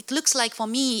it looks like for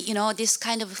me, this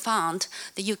kind of fund,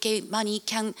 the UK money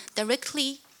can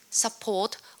directly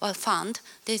support or fund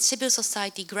the civil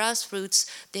society, grassroots,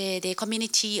 the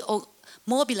community or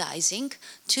mobilizing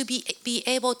to be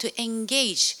able to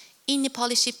engage in the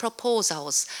policy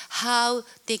proposals, how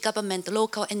the government,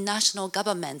 local and national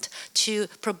government, to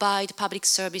provide public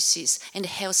services and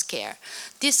healthcare.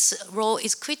 This role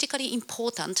is critically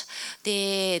important.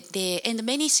 And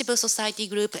many civil society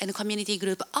group and community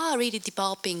group are really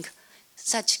developing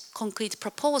such concrete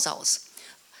proposals.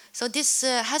 So this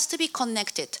has to be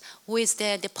connected with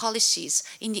the policies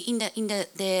in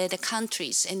the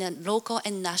countries in the local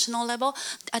and national level.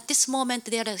 At this moment,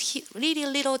 there are really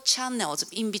little channels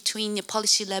in between the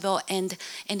policy level and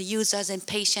users and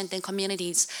patients and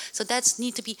communities. So that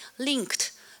need to be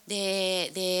linked. By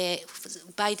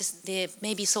the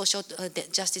maybe social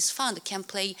justice fund can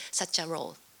play such a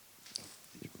role.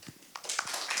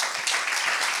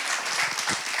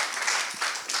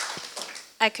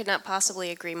 I could not possibly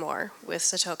agree more with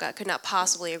Satoko. I could not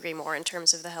possibly agree more in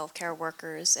terms of the healthcare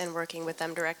workers and working with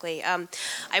them directly.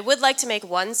 I would like to make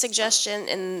one suggestion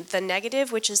in the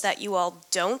negative, which is that you all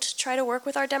don't try to work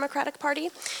with our Democratic Party.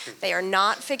 They are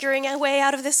not figuring a way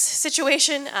out of this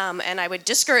situation, and I would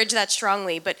discourage that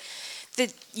strongly. But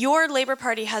your Labour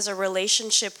Party has a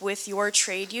relationship with your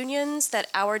trade unions that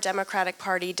our Democratic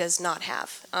Party does not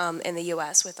have in the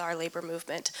U.S. with our labor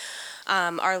movement.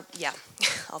 I'll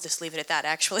just leave it at that,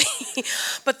 actually.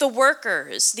 But the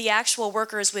workers, the actual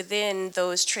workers within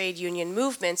those trade union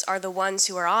movements are the ones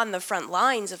who are on the front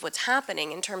lines of what's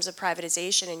happening in terms of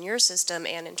privatization in your system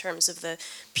and in terms of the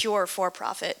pure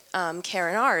for-profit care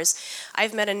in ours.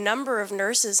 I've met a number of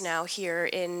nurses now here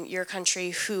in your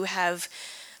country who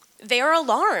they are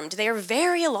alarmed. They are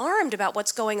very alarmed about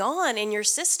what's going on in your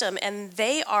system, and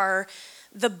they are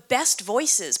the best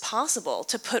voices possible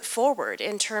to put forward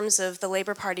in terms of the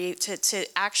Labour Party to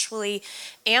actually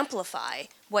amplify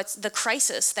what's the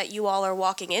crisis that you all are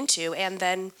walking into, and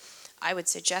then I would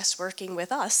suggest working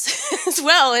with us as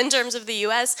well in terms of the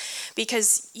U.S.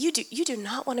 because you do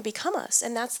not want to become us,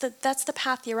 and that's the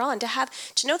path you're on.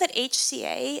 To know that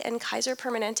HCA and Kaiser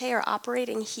Permanente are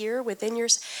operating here within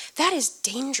that is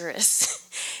dangerous.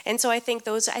 And so I think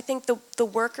the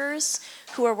workers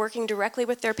who are working directly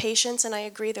with their patients, and I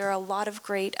agree there are a lot of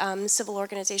great civil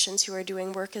organizations who are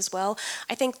doing work as well.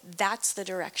 I think that's the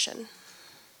direction.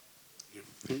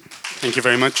 Thank you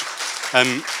very much.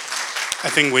 I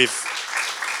think we've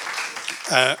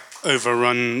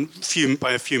overrun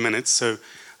by a few minutes, so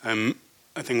I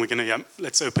think we're going to,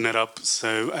 let's open it up.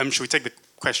 So should we take the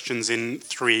questions in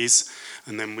threes,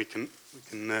 and then we can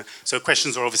so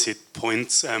questions are obviously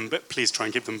points, but please try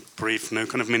and keep them brief, no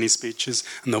kind of mini speeches,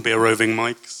 and there'll be a roving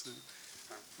mic. So,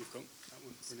 you've got that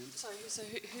one, brilliant. Sorry, so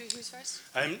who's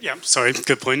first? Sorry,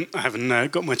 good point. I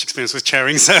haven't got much experience with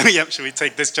chairing, so should we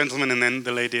take this gentleman and then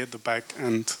the lady at the back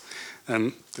and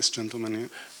this gentleman here?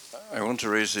 I want to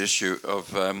raise the issue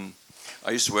of,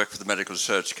 I used to work for the Medical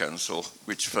Research Council,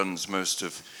 which funds most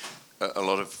of a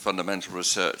lot of fundamental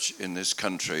research in this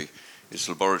country. Its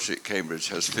laboratory at Cambridge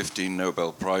has 15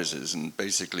 Nobel Prizes and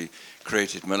basically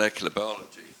created molecular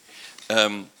biology.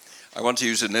 I want to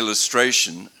use an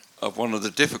illustration of one of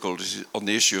the difficulties on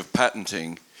the issue of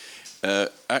patenting.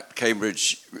 At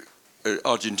Cambridge,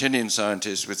 Argentinian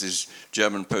scientist with his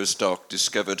German postdoc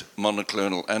discovered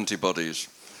monoclonal antibodies,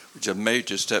 which are a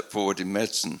major step forward in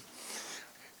medicine.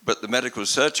 But the Medical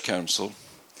Research Council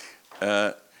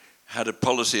had a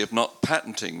policy of not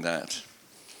patenting that,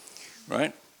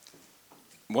 right?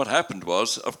 What happened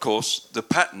was, of course, the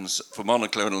patents for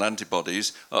monoclonal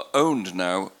antibodies are owned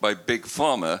now by Big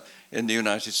Pharma in the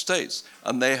United States,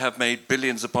 and they have made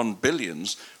billions upon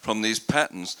billions from these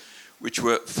patents, which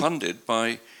were funded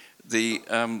by the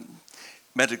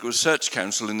Medical Research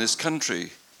Council in this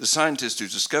country. The scientist who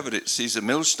discovered it, Cesar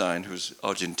Milstein, who's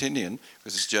Argentinian,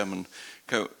 with his German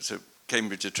so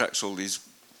Cambridge attracts all these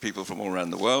people from all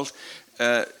around the world.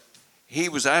 He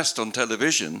was asked on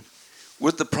television,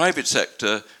 would the private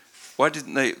sector, why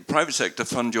didn't the private sector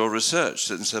fund your research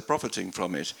since they're profiting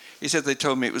from it? He said, they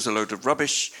told me it was a load of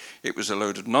rubbish, it was a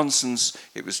load of nonsense,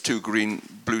 it was too green,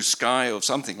 blue sky or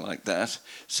something like that.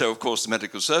 So of course the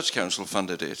Medical Research Council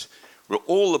funded it. Where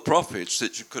all the profits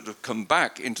that could have come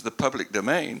back into the public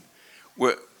domain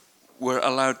were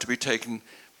allowed to be taken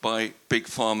by Big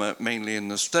Pharma, mainly in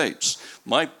the States.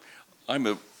 I'm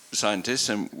a scientist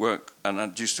and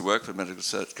I used to work for the Medical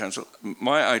Research Council.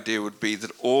 My idea would be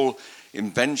that all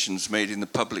inventions made in the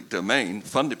public domain,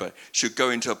 funded by, should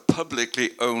go into a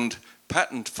publicly owned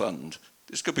patent fund.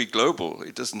 This could be global.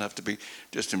 It doesn't have to be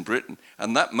just in Britain.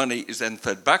 And that money is then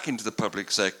fed back into the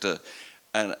public sector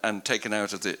and taken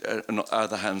out of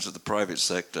the hands of the private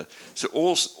sector. So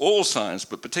all science,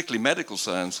 but particularly medical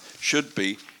science, should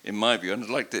be, in my view, and I'd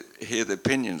like to hear the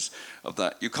opinions of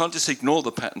that. You can't just ignore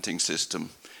the patenting system.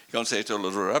 You can't say it's all a lot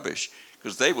of rubbish,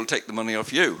 because they will take the money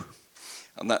off you.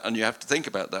 And you have to think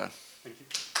about that. Thank you.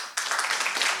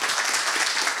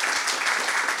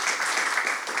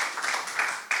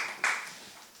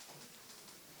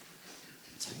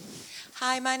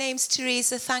 Hi, my name's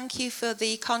Teresa. Thank you for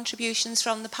the contributions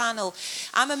from the panel.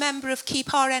 I'm a member of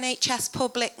Keep Our NHS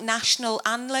Public, national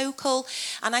and local,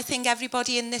 and I think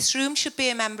everybody in this room should be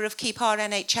a member of Keep Our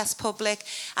NHS Public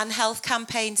and health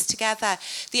campaigns together.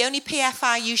 The only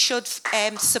PFI you should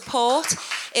support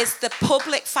is the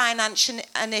Public Financial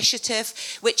Initiative,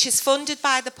 which is funded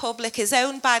by the public, is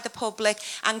owned by the public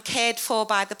and cared for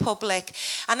by the public.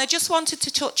 And I just wanted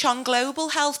to touch on global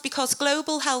health, because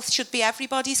global health should be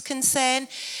everybody's concern.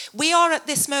 We are at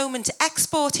this moment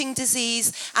exporting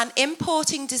disease and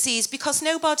importing disease because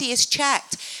nobody is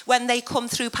checked when they come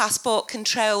through passport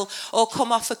control or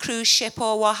come off a cruise ship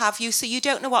or what have you, so you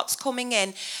don't know what's coming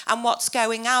in and what's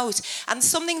going out. And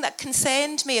something that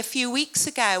concerned me a few weeks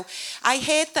ago, I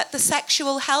heard that the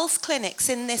sexual health clinics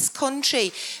in this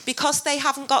country, because they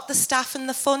haven't got the staff and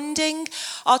the funding,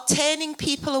 are turning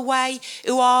people away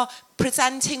who are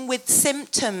presenting with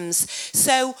symptoms.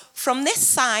 So from this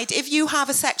side, if you have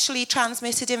a sexually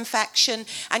transmitted infection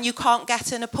and you can't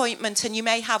get an appointment, and you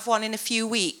may have one in a few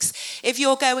weeks, if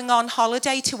you're going on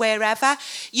holiday to wherever,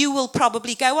 you will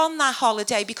probably go on that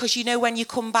holiday because you know when you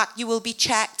come back you will be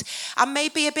checked, and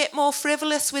maybe a bit more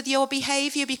frivolous with your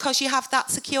behaviour because you have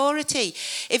that security.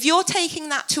 If you're taking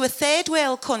that to a third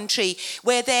world country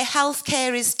where their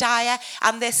healthcare is dire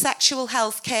and their sexual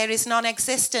healthcare is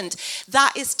non-existent,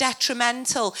 that is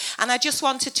detrimental. And I just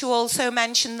wanted to also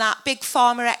mention that Big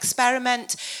Pharma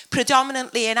experiment,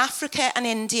 predominantly in Africa and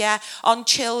India, on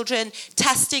children,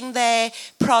 testing their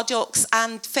products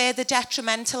and further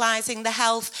detrimentalising the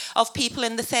health of people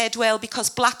in the third world, because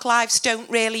black lives don't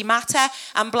really matter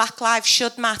and black lives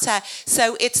should matter.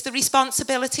 So it's the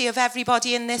responsibility of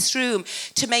everybody in this room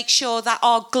to make sure that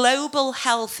our global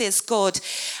health is good.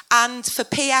 And for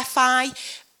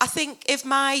PFI, I think if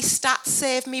my stats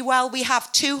serve me well, we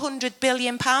have £200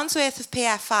 billion worth of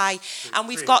PFI, and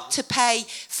we've got to pay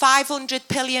 £500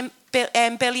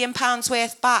 billion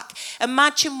worth back.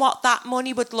 Imagine what that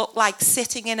money would look like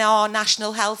sitting in our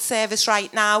National Health Service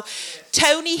right now.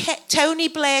 Tony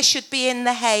Blair should be in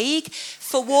The Hague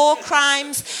for war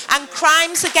crimes and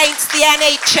crimes against the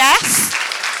NHS.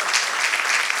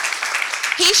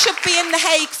 He should be in The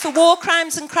Hague for war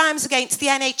crimes and crimes against the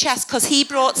NHS because he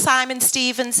brought Simon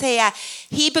Stevens here.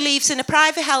 He believes in a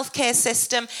private healthcare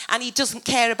system and he doesn't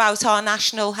care about our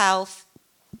national health.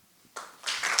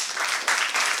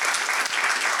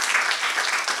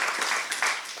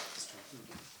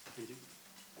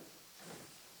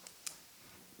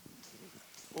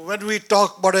 When we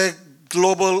talk about a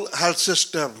global health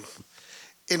system,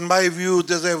 in my view,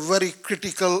 there's a very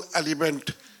critical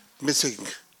element missing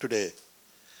today.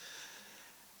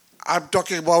 I'm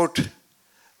talking about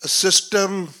a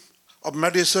system of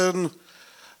medicine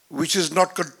which is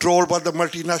not controlled by the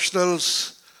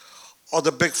multinationals or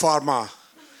the big pharma.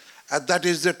 And that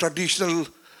is the traditional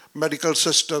medical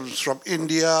systems from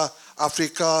India,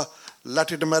 Africa,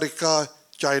 Latin America,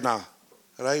 China,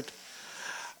 right?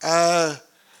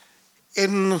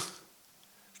 In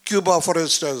Cuba, for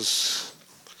instance,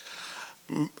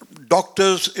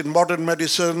 doctors in modern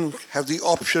medicine have the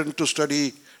option to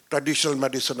study traditional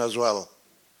medicine as well.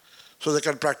 So they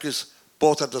can practice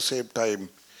both at the same time.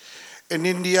 In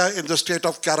India, in the state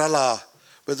of Kerala,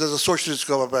 where there's a socialist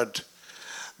government,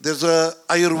 there's a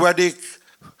Ayurvedic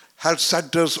health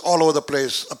centers all over the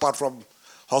place, apart from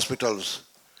hospitals.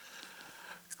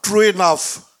 True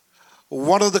enough,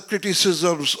 one of the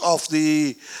criticisms of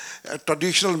the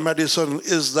traditional medicine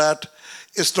is that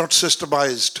it's not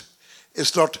systemized.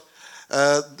 It's not,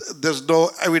 there's no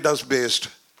evidence-based.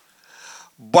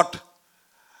 But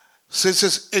since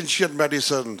it's ancient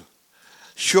medicine,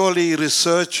 surely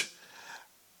research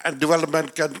and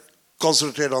development can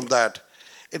concentrate on that.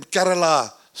 In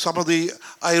Kerala, some of the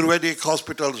Ayurvedic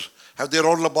hospitals have their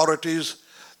own laboratories,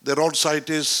 their own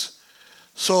scientists.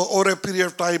 So over a period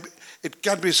of time, it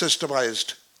can be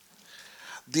systemized.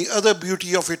 The other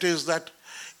beauty of it is that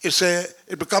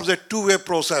it becomes a two-way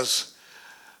process.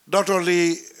 Not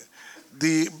only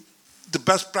the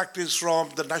best practice from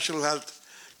the national health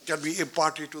can be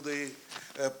imparted to the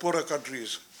poorer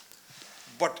countries,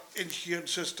 but ancient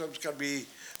systems can be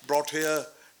brought here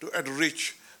to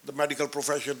enrich the medical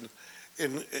profession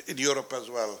in Europe as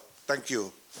well. Thank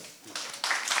you.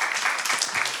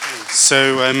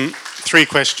 So 3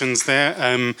 questions there.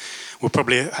 We'll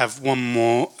probably have one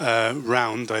more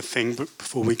round, I think,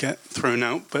 before we get thrown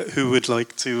out. But who would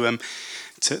like to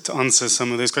answer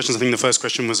some of those questions? I think the first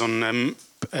question was on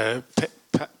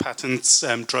patents,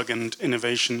 drug and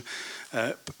innovation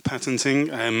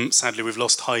patenting. Sadly, we've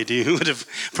lost Heidi, who would have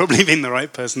probably been the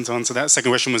right person to answer that.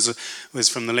 Second question was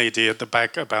from the lady at the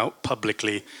back about public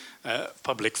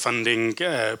funding,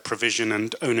 provision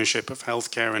and ownership of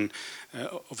healthcare, and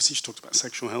obviously she talked about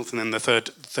sexual health. And then the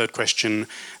third question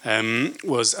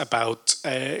was about,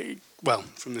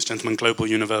 from this gentleman, global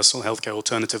universal healthcare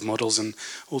alternative models and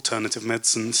alternative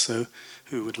medicines. So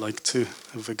who would like to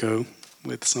have a go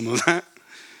with some of that,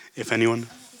 if anyone?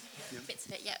 Bits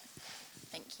of it, yeah.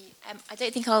 Thank you. I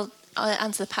don't think I'll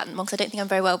answer the patent one, because I don't think I'm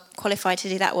very well qualified to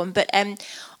do that one. But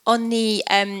on the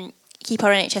keep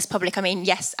our NHS public, I mean,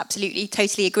 yes, absolutely,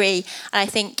 totally agree. And I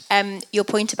think your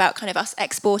point about kind of us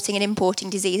exporting and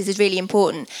importing diseases is really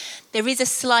important. There is a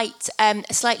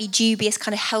slightly dubious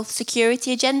kind of health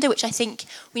security agenda, which I think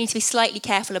we need to be slightly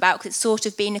careful about, because it's sort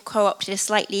of been co-opted a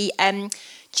slightly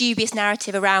dubious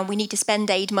narrative around we need to spend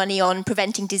aid money on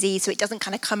preventing disease so it doesn't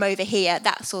kind of come over here,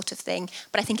 that sort of thing.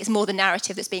 But I think it's more the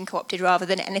narrative that's being co-opted rather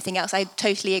than anything else. I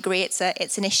totally agree it's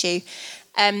an issue.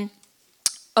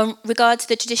 On regard to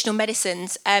the traditional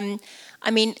medicines,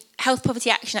 I mean, Health Poverty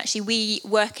Action, actually, we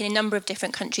work in a number of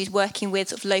different countries working with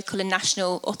sort of local and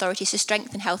national authorities to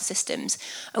strengthen health systems.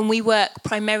 And we work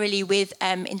primarily with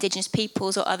indigenous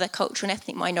peoples or other cultural and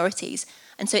ethnic minorities.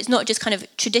 And so it's not just kind of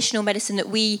traditional medicine that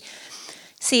we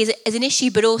see as an issue,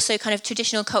 but also kind of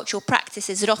traditional cultural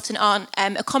practices that often aren't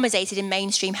accommodated in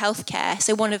mainstream healthcare.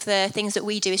 So one of the things that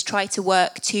we do is try to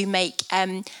work to make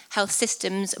health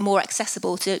systems more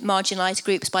accessible to marginalised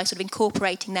groups by sort of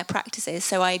incorporating their practices.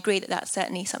 So I agree that that's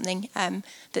certainly something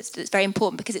that's very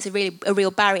important, because it's a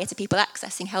real barrier to people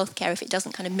accessing healthcare if it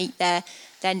doesn't kind of meet their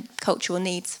cultural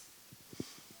needs.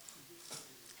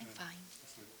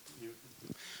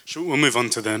 Sure, we'll move on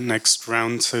to the next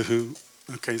round. So who?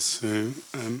 Okay, so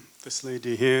this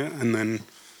lady here, and then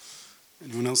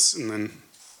anyone else, and then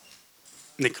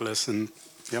Nicholas, and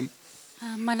yeah.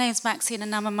 My name's Maxine,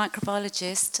 and I'm a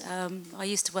microbiologist. I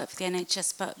used to work for the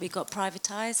NHS, but we got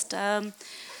privatised,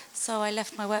 so I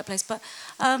left my workplace. But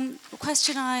the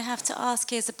question I have to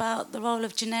ask is about the role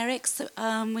of generics.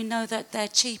 We know that they're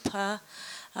cheaper,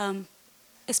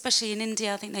 especially in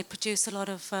India. I think they produce a lot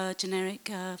of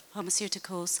generic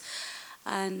pharmaceuticals.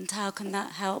 And how can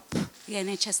that help the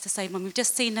NHS to save money? We've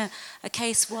just seen a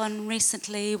case one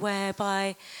recently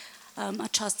whereby a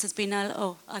trust has been,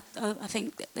 I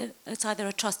think it's either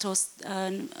a trust or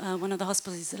one of the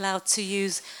hospitals is allowed to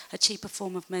use a cheaper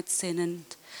form of medicine, and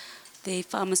the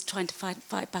farmers trying to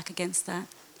fight back against that.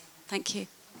 Thank you.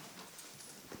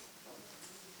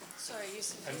 Sorry,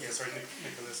 Youssef. Sorry,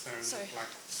 Nicholas there in Sorry. black.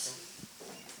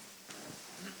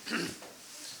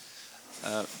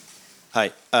 Hi.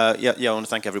 I want to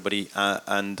thank everybody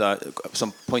and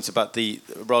some points about the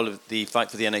role of the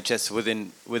fight for the NHS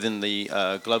within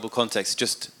the global context.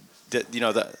 Just that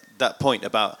that point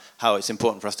about how it's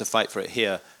important for us to fight for it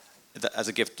here as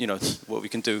a gift, what we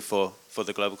can do for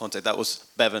the global context. That was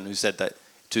Bevan who said that,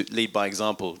 to lead by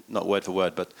example, not word for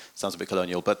word, but sounds a bit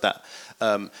colonial, but that.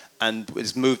 And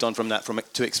it's moved on from that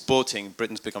to exporting.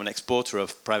 Britain's become an exporter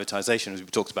of privatization, as we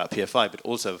talked about PFI, but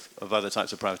also of other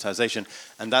types of privatization.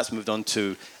 And that's moved on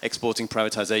to exporting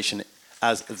privatization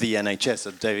as the NHS.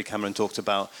 So David Cameron talked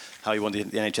about how he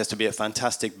wanted the NHS to be a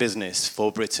fantastic business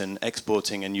for Britain,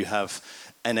 exporting, and you have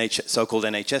so-called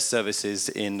NHS services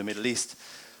in the Middle East.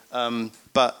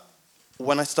 But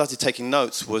when I started taking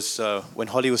notes was when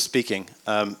Holly was speaking,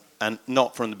 and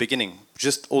not from the beginning,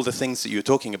 just all the things that you were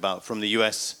talking about from the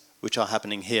US, which are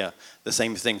happening here, the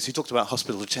same things. You talked about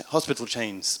hospital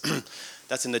chains.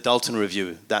 That's in the Dalton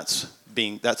Review. That's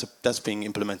being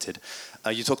implemented.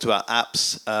 You talked about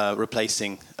apps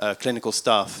replacing clinical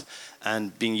staff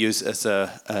and being used as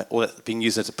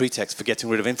a pretext for getting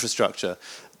rid of infrastructure.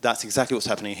 That's exactly what's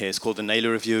happening here. It's called the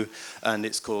Naylor Review, and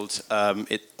it's called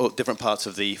different parts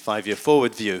of the 5-year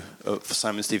forward view of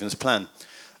Simon Stevens' plan.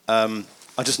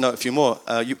 I'll just note a few more.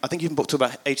 I think you can talk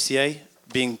about HCA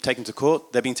being taken to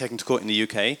court. They're being taken to court in the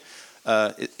UK.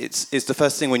 It's the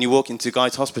first thing when you walk into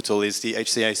Guy's Hospital is the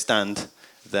HCA stand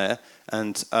there,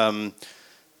 and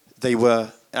they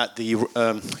were at the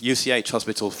UCH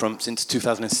hospital since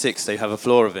 2006. They have a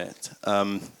floor of it,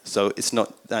 so it's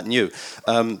not that new.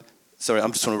 Sorry,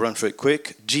 I'm just trying to run through it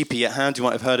quick. GP at hand, you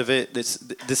might have heard of it. This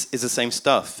is the same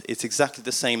stuff. It's exactly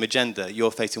the same agenda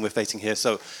we're facing here.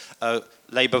 So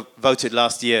Labour voted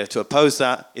last year to oppose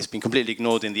that. It's been completely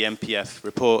ignored in the MPF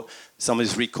report.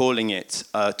 Somebody's recalling it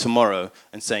tomorrow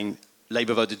and saying,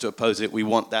 Labour voted to oppose it. We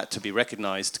want that to be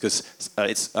recognised because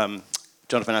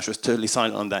Jonathan Asher is totally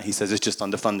silent on that. He says it's just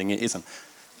underfunding. It isn't.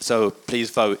 So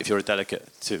please vote if you're a delegate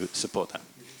to support that.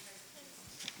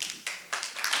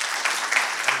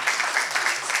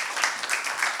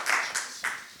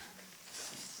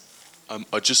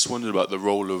 I just wondered about the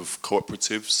role of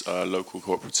cooperatives, local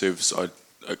cooperatives. I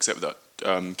accept that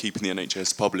keeping the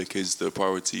NHS public is the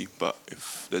priority, but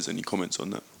if there's any comments on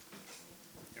that.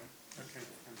 Yeah. Okay,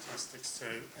 fantastic.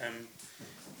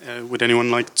 So, would anyone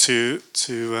like to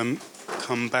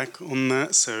come back on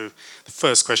that? So, the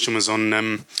first question was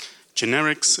on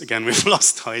generics. Again, we've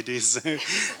lost Heidi. So,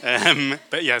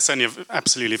 but yeah, certainly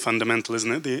absolutely fundamental,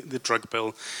 isn't it? The drug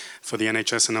bill for the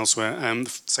NHS and elsewhere.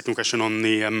 The second question on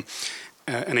the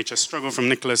NHS struggle from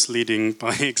Nicholas, leading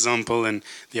by example, and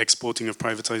the exporting of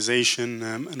privatisation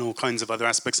and all kinds of other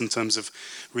aspects in terms of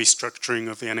restructuring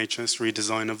of the NHS,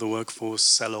 redesign of the workforce,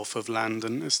 sell-off of land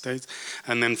and estates.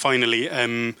 And then finally,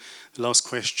 the last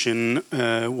question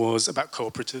was about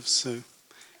cooperatives. So.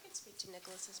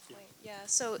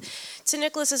 So to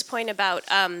Nicholas's point about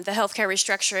the healthcare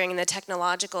restructuring and the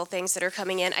technological things that are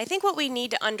coming in, I think what we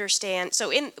need to understand,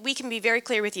 we can be very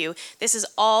clear with you, this is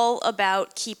all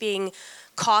about keeping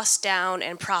costs down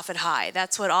and profit high.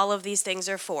 That's what all of these things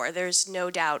are for, there's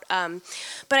no doubt.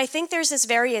 But I think there's this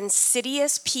very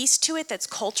insidious piece to it that's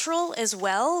cultural as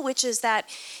well, which is that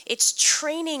it's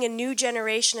training a new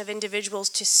generation of individuals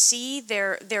to see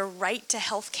their right to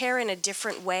healthcare in a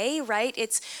different way, right?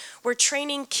 We're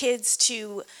training kids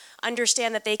to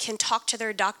understand that they can talk to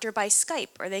their doctor by Skype,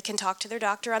 or they can talk to their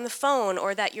doctor on the phone,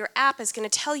 or that your app is going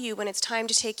to tell you when it's time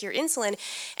to take your insulin,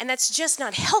 and that's just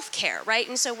not healthcare, right?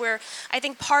 And so I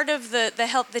think part of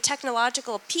the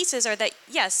technological pieces are that,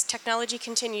 yes, technology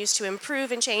continues to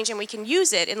improve and change, and we can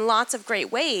use it in lots of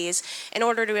great ways in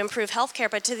order to improve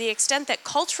healthcare, but to the extent that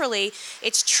culturally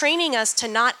it's training us to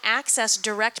not access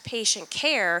direct patient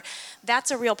care,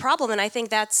 that's a real problem, and I think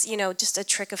that's, just a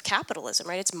trick of capitalism,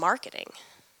 right? It's marketing.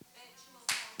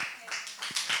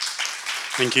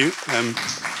 Thank you.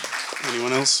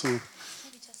 Anyone else? No?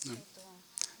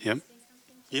 Yeah.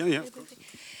 Yeah.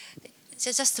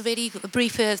 So just a very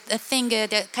brief thing,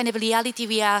 the kind of reality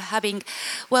we are having.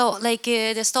 Well, like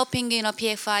the stopping,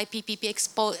 PFI, PPP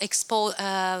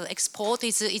export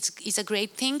is a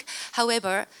great thing.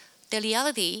 However, the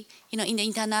reality, in the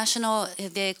international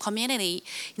the community,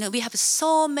 we have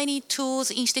so many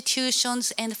tools,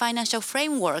 institutions, and financial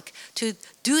framework to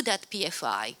do that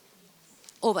PFI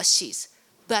overseas.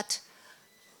 But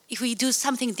if we do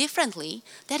something differently,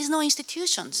 there is no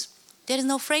institutions, there is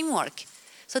no framework.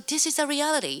 So this is a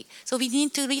reality. So we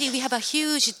need to we have a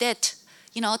huge debt,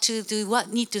 to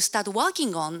need to start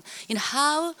working on,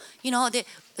 how, the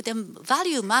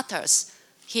value matters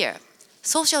here.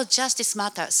 Social justice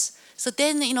matters. So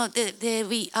then,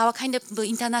 our kind of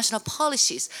international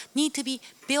policies need to be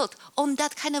built on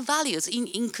that kind of values in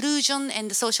inclusion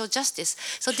and social justice.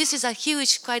 So this is a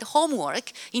huge, quite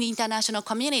homework in the international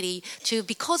community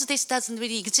because this doesn't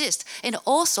really exist. And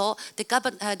also the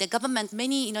government,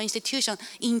 many institutions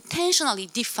intentionally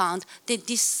defund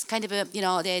this kind of,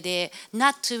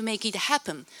 not to make it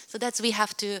happen. So that's we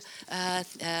have to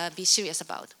be serious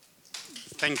about.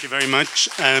 Thank you very much.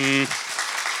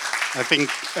 I think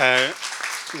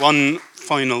one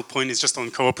final point is just on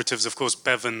cooperatives. Of course,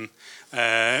 Bevan,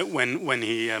 when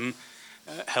he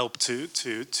helped to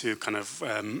kind of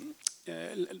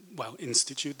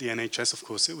institute the NHS, of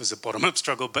course, it was a bottom-up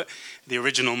struggle, but the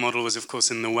original model was, of course,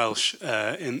 in the Welsh,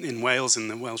 in Wales, in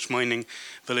the Welsh mining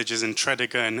villages in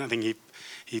Tredegar, and I think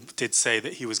he did say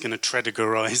that he was going to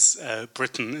Tredegarise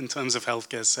Britain in terms of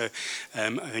healthcare. So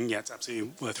I think, it's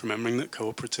absolutely worth remembering that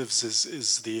cooperatives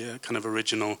is the kind of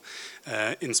original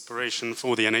inspiration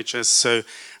for the NHS. So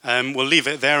we'll leave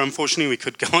it there. Unfortunately, we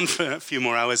could go on for a few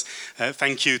more hours.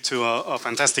 Thank you to our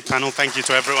fantastic panel. Thank you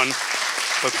to everyone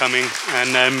for coming.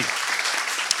 And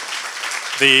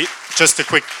just a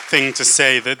quick thing to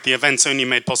say that the event's only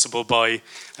made possible by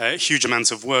huge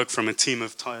amounts of work from a team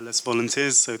of tireless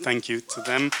volunteers, so thank you to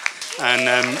them.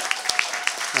 And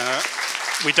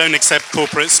we don't accept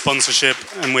corporate sponsorship,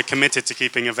 and we're committed to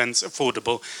keeping events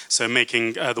affordable, so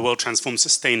making the World Transformed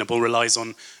sustainable relies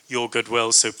on your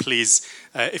goodwill. So please,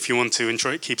 if you want to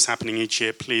ensure it keeps happening each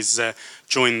year, please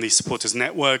join the supporters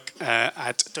network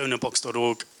at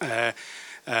donorbox.org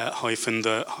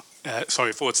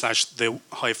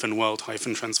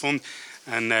 /the-world-transformed,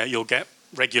 and you'll get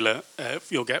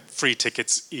free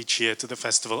tickets each year to the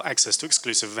festival, access to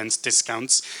exclusive events,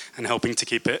 discounts, and helping to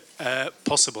keep it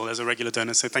possible as a regular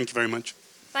donor. So thank you very much.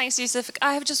 Thanks, Youssef.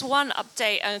 I have just one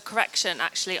update and correction,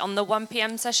 actually, on the 1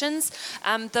 p.m. sessions.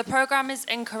 The programme is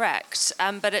incorrect,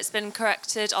 but it's been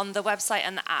corrected on the website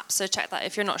and the app, so check that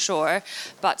if you're not sure.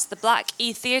 But the Black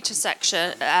E-Theatre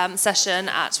session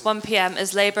at 1 p.m.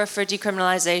 is Labour for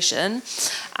Decriminalisation,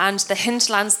 and the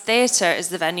Hinterlands Theatre is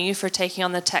the venue for taking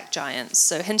on the tech giants.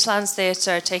 So Hinterlands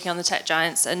Theatre taking on the tech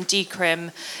giants, and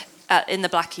Decrim in the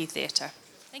Black E-Theatre.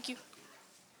 Thank you.